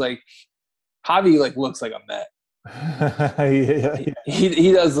uniform was like Javi looks like a Met. Yeah.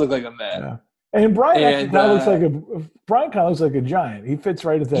 He does look like a Met. Yeah. And Brian kind of looks like a Giant. He fits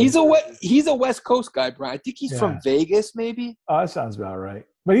right into that. He's a West Coast guy, Brian. I think he's from Vegas, maybe. Oh, that sounds about right.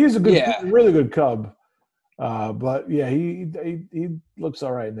 But he's really good Cub. But yeah, he looks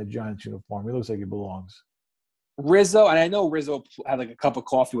all right in the Giants uniform. He looks like he belongs. Rizzo, and I know Rizzo had like a cup of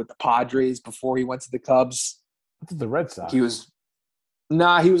coffee with the Padres before he went to the Cubs. What's the Red Sox? He was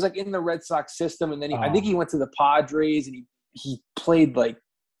like in the Red Sox system, and then I think he went to the Padres, and he played like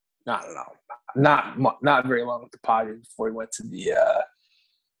I don't know, not very long with the Padres before he went to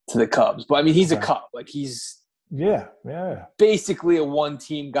the Cubs. But I mean, he's a Cub. Like he's basically a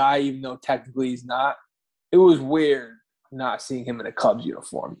one-team guy, even though technically he's not. It was weird not seeing him in a Cubs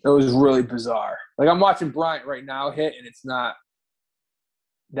uniform. It was really bizarre. Like I'm watching Bryant right now hit, and it's not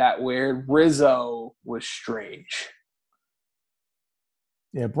that weird. Rizzo was strange.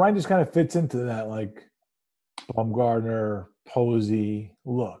 Yeah, Bryant just kind of fits into that like Baumgartner, Posey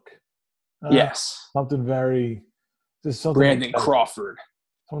look. Yes. Something Brandon Crawford.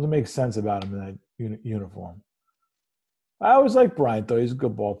 Something makes sense about him in that uniform. I always like Bryant, though. He's a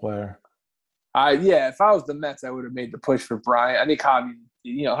good ball player. If I was the Mets, I would have made the push for Bryant. I think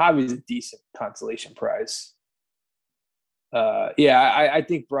Javi's a decent consolation prize. Yeah, I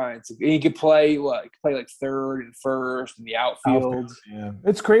think Bryant's. He could play what? He could play like third and first in the outfield. Yeah,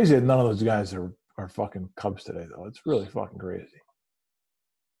 it's crazy that none of those guys are fucking Cubs today, though. It's really fucking crazy.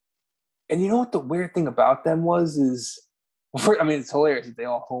 And you know what the weird thing about them was is, I mean, it's hilarious that they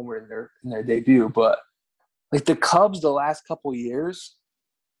all homered in their debut, but like the Cubs, the last couple years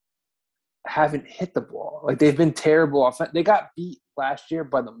haven't hit the ball. Like they've been terrible. They got beat last year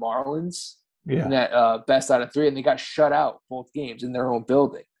by the Marlins in that best out of 3, and they got shut out both games in their own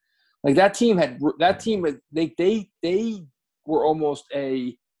building. Like they were almost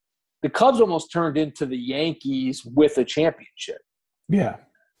the Cubs almost turned into the Yankees with a championship. Yeah.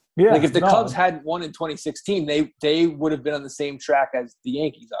 Yeah. Like if the Cubs hadn't won in 2016, they would have been on the same track as the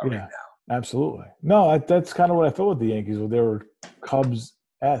Yankees are right now. Absolutely. No, that's kind of what I thought with the Yankees. They were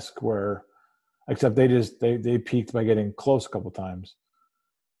Cubs-esque, where except they peaked by getting close a couple times,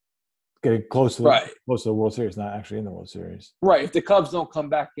 getting close to the World Series, not actually in the World Series. Right. If the Cubs don't come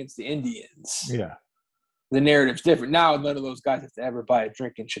back against the Indians, the narrative's different. Now none of those guys have to ever buy a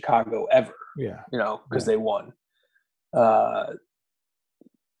drink in Chicago ever. Yeah. Because they won.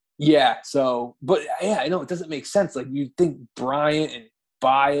 Yeah. So, but yeah, I know it doesn't make sense. Like you think Bryant and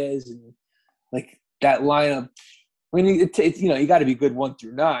Baez and like that lineup. I mean, it's you got to be good 1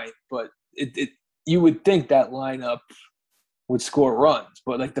 through 9, but you would think that lineup would score runs,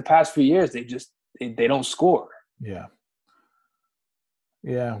 but like the past few years, they don't score. Yeah.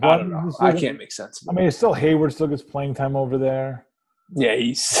 Yeah. Well, I don't know. I can't make sense of it. I mean, it's still Hayward still gets playing time over there. Yeah,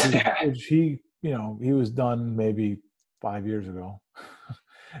 he was done maybe 5 years ago.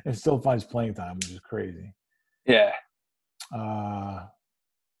 And still finds playing time, which is crazy. Yeah.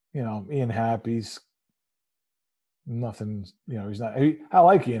 Ian Happ, he's nothing. He's not. I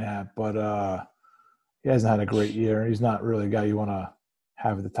like Ian Happ, but he hasn't had a great year. He's not really a guy you want to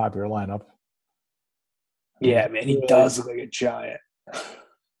have at the top of your lineup. Yeah, man, he does look like a giant.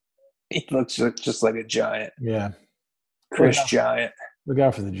 He looks just like a giant. Yeah, Chris Giant. Look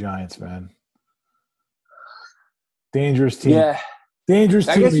out for the Giants, man. Dangerous team. Yeah. Dangerous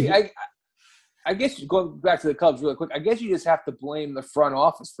team. I guess going back to the Cubs really quick, I guess you just have to blame the front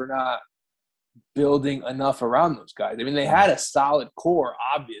office for not building enough around those guys. I mean, they had a solid core,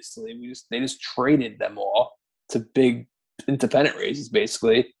 obviously. They just traded them all to big independent raises,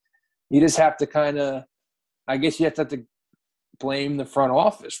 basically. You just have to I guess you have to blame the front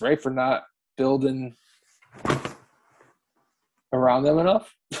office, right, for not building around them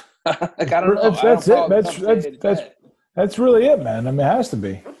enough. Like, I don't know. That's it. That's really it, man. I mean, it has to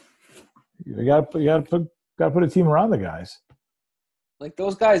be. You got to put a team around the guys. Like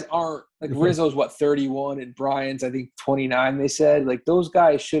those guys aren't like Rizzo's 31 and Bryant's I think 29. They said like those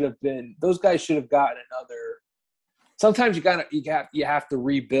guys should have gotten another. Sometimes you have to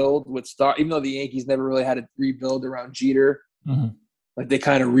rebuild with start. Even though the Yankees never really had to rebuild around Jeter, like they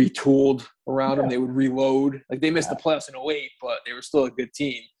kind of retooled around him. They would reload. Like they missed the playoffs in 08, but they were still a good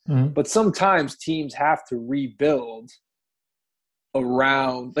team. But sometimes teams have to rebuild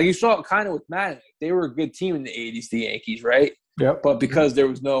around. Like you saw it kind of with Manning. They were a good team in the 80s, the Yankees, right? Yep. But because there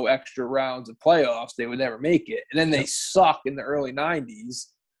was no extra rounds of playoffs, they would never make it. And then they suck in the early 90s.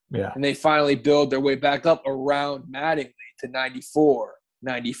 Yeah. And they finally build their way back up around Mattingly to 94,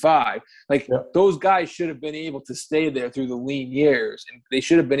 95. Like those guys should have been able to stay there through the lean years. And they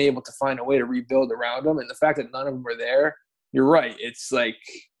should have been able to find a way to rebuild around them. And the fact that none of them were there, you're right. It's like,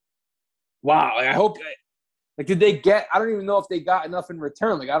 wow. Like, I hope – like, did they get? I don't even know if they got enough in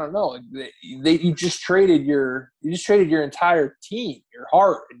return. Like, I don't know. Like, you just traded your entire team, your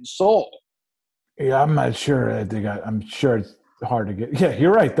heart and soul. Yeah, I'm not sure they got. I'm sure it's hard to get. Yeah,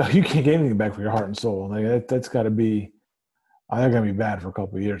 you're right. Though you can't get anything back for your heart and soul. Like that's got to be. They're going to be bad for a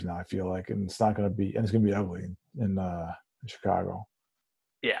couple of years now. I feel like, and it's not going to be. And it's going to be ugly in Chicago.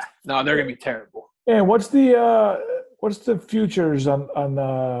 Yeah, no, they're going to be terrible. And what's the futures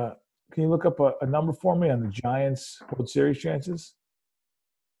on? Can you look up a number for me on the Giants World Series chances?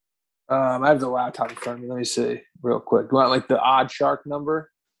 I have the laptop in front of me. Let me see real quick. You want like the odd shark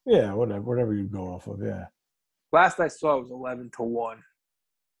number? Yeah, whatever you go off of. Yeah. Last I saw it was 11-1,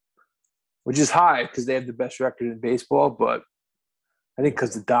 which is high because they have the best record in baseball. But I think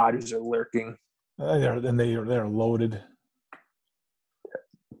because the Dodgers are lurking, they're loaded.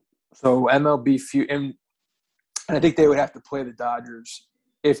 So MLB and I think they would have to play the Dodgers.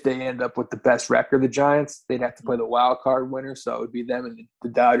 If they end up with the best record, the Giants, they'd have to play the wild card winner. So it would be them and the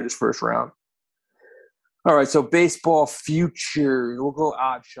Dodgers first round. All right, so baseball future. We'll go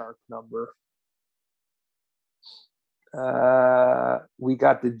odd shark number. We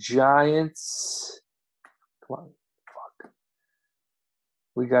got the Giants. Come on. Fuck.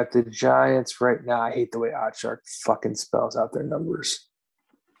 We got the Giants right now. I hate the way Oddshark fucking spells out their numbers.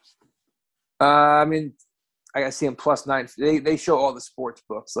 I mean, I see them plus 9. They show all the sports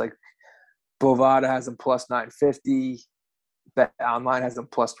books. Like Bovada has them plus 950. Bet Online has them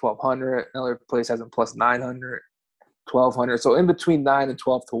plus 1,200. Another place has them plus 900, 1,200. So in between 9 and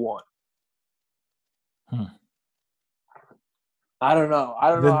 12 to 1. I don't know. I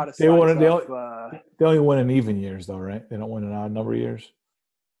don't know how to they only win in even years, though, right? They don't win in odd number of years.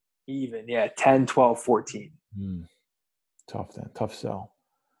 Even, yeah, 10, 12, 14. Tough then. Tough sell.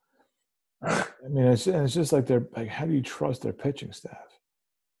 I mean, it's just like they're like, how do you trust their pitching staff?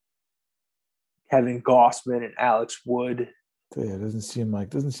 Kevin Gossman and Alex Wood. Yeah, it doesn't seem like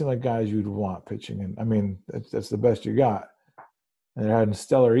guys you'd want pitching. And I mean, that's the best you got. And they're having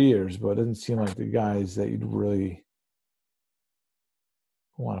stellar years, but it doesn't seem like the guys that you'd really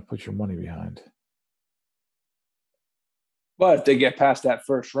want to put your money behind. But if they get past that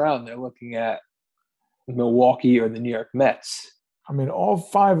first round, they're looking at Milwaukee or the New York Mets. I mean, all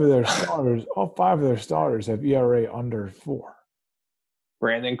five of their starters have ERA under 4.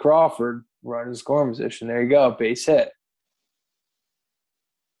 Brandon Crawford, running scoring position. There you go, base hit.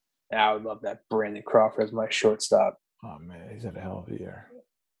 I would love that Brandon Crawford as my shortstop. Oh man, he's had a hell of a year.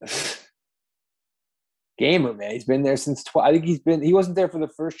 Gamer, man. He's been there since 12. I think he wasn't there for the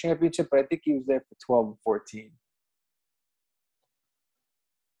first championship, but I think he was there for 12 and 14.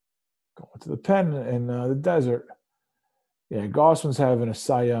 Going to the pen in the desert. Yeah, Gossman's having a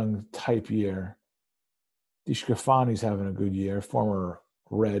Cy Young type year. DeSclafani's having a good year, former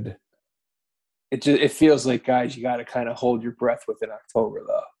Red. It feels like, guys, you got to kind of hold your breath within October,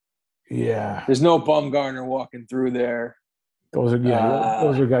 though. Yeah. There's no Bumgarner walking through there. Those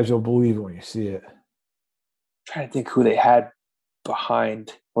are guys you'll believe when you see it. Trying to think who they had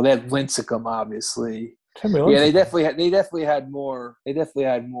behind. Well, they had Lincecum, obviously. Yeah, they definitely had more. They definitely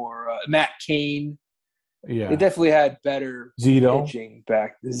had more. Matt Cain. Yeah, they definitely had better Zito pitching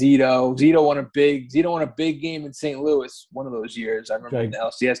back. Zito won a big game in St. Louis one of those years. I remember in the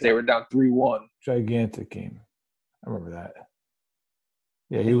LCS they were down 3-1. Gigantic game. I remember that.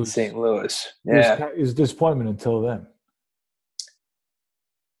 Yeah, he was St. Louis. Yeah, he was a disappointment until then.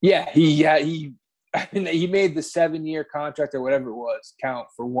 Yeah, he made the 7-year contract or whatever it was count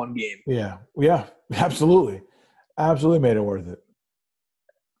for one game. Yeah, absolutely made it worth it.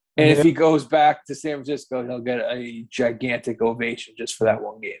 And if he goes back to San Francisco, he'll get a gigantic ovation just for that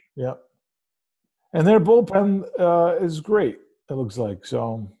one game. Yep. And their bullpen is great, it looks like.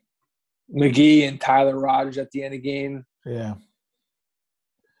 So McGee and Tyler Rogers at the end of the game. Yeah.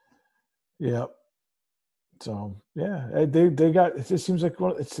 Yep. So yeah, they got. It just seems like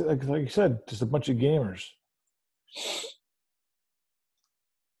it's like you said, just a bunch of gamers. It's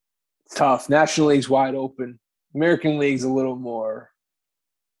tough. National League's wide open. American League's a little more.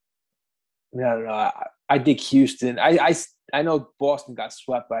 I don't know. I think Houston. I know Boston got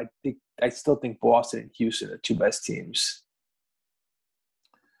swept, but I still think Boston and Houston are the two best teams.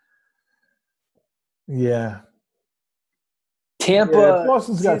 Yeah. Tampa. Yeah,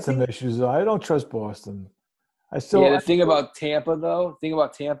 Boston's got some issues, though. I don't trust Boston. The thing about Tampa,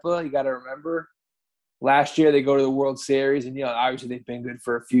 you got to remember, last year they go to the World Series, and obviously they've been good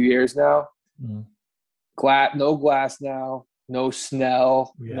for a few years now. Mm-hmm. No Glass now, no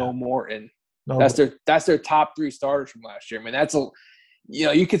Snell, no Morton. No, that's their top 3 starters from last year. I mean, that's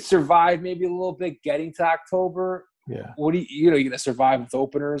you could survive maybe a little bit getting to October. Yeah. What you're going to survive with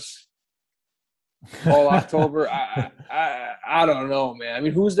openers all October? I don't know, man. I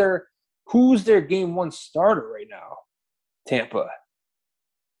mean, who's their game 1 starter right now? Tampa.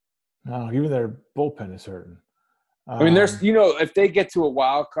 No, even their bullpen is hurting. I mean, there's if they get to a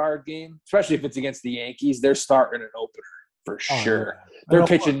wild card game, especially if it's against the Yankees, they're starting an opener for sure. Yeah. They're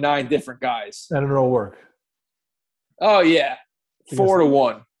pitching 9 different guys. And it'll work. Oh yeah,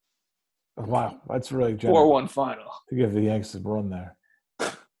 4-1. Wow, that's really generous. 4-1 final To give the Yankees a run there.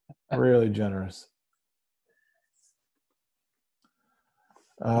 Really generous.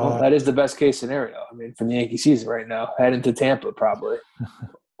 Well, that is the best case scenario. I mean, for the Yankee season right now, heading to Tampa probably,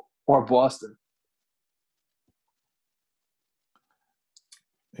 or Boston.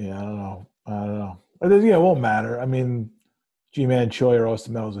 Yeah, I don't know. Yeah, it won't matter. I mean, G-Man Choi or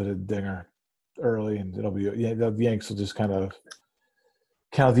Austin Meadows hit a dinger early, and the Yanks will just kind of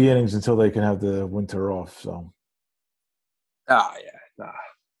count the innings until they can have the winter off. So. Yeah,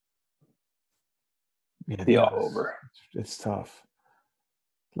 be all over. It's tough.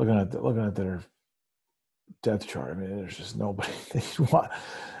 Looking at their depth chart, I mean, there's just nobody.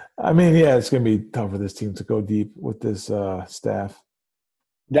 I mean, yeah, it's going to be tough for this team to go deep with this staff.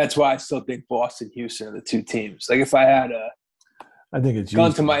 That's why I still think Boston, Houston are the 2 teams. Like if I had I think it's gun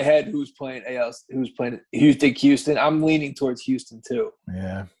Houston. to my head. Who's playing Houston? I'm leaning towards Houston too.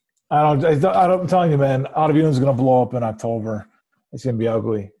 Yeah. I'm telling you, man, Ottavino's going to blow up in October. It's going to be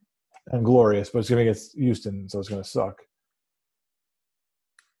ugly and glorious, but it's going to get Houston, so it's going to suck.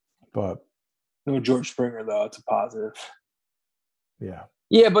 But no George Springer though. It's a positive. Yeah.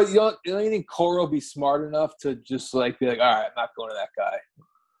 Yeah, but you don't think Cora will be smart enough to just like be like, all right, I'm not going to that guy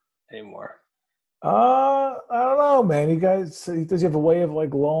anymore. I don't know, man. Does he have a way of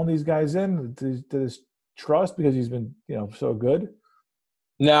like lulling these guys in to this trust because he's been, so good?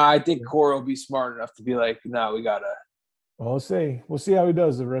 No, I think Cora will be smart enough to be like, no, we gotta. Well, let's see. We'll see how he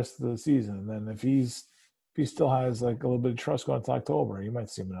does the rest of the season. And then if he still has like a little bit of trust going to October, you might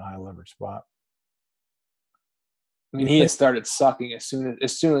see him in a high leverage spot. I mean, he had started sucking as soon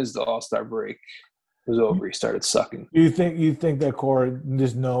as the All-Star break was over. He started sucking. You think that Cora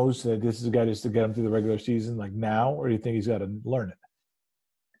just knows that this is a guy just to get him through the regular season, like now, or do you think he's got to learn it?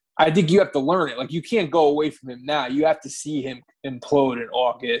 I think you have to learn it. Like, you can't go away from him now. You have to see him implode in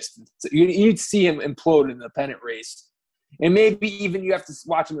August. You need to see him implode in the pennant race. And maybe even you have to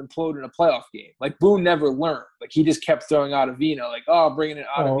watch him implode in a playoff game. Like, Boone never learned. Like, he just kept throwing Ottavino. Like, bringing in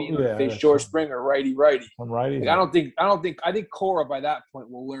Ottavino to face George Springer, righty. Like, I think Cora by that point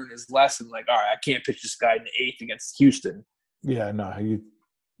will learn his lesson. Like, all right, I can't pitch this guy in the eighth against Houston. Yeah, no, he's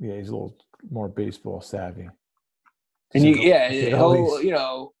a little more baseball savvy. And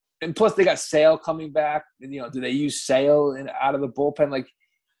he'll, and plus they got Sale coming back. And, do they use Sale out of the bullpen? Like,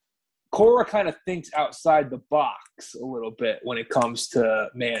 Cora kind of thinks outside the box a little bit when it comes to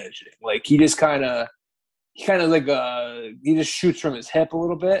managing. Like, he just he just shoots from his hip a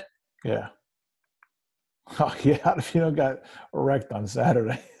little bit. Yeah. Oh, yeah. Got wrecked on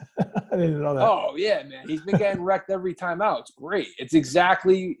Saturday. I didn't know that. Oh, yeah, man. He's been getting wrecked every time out. It's great. It's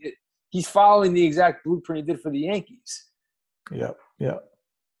he's following the exact blueprint he did for the Yankees. Yep.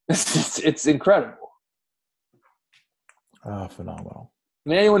 It's incredible. Phenomenal. I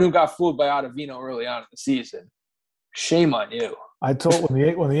mean, anyone who got fooled by Ottavino early on in the season, shame on you. I told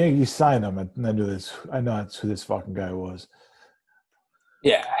when the Yankees signed him, I knew this. I know that's who this fucking guy was.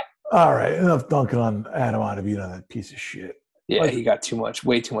 Yeah. All right, enough dunking on Adam Ottavino, that piece of shit. Yeah, he got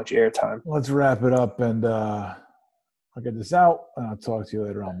way too much airtime. Let's wrap it up, and I'll get this out, and I'll talk to you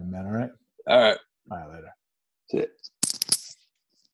later on, man. All right. All right. All right, later. That's it.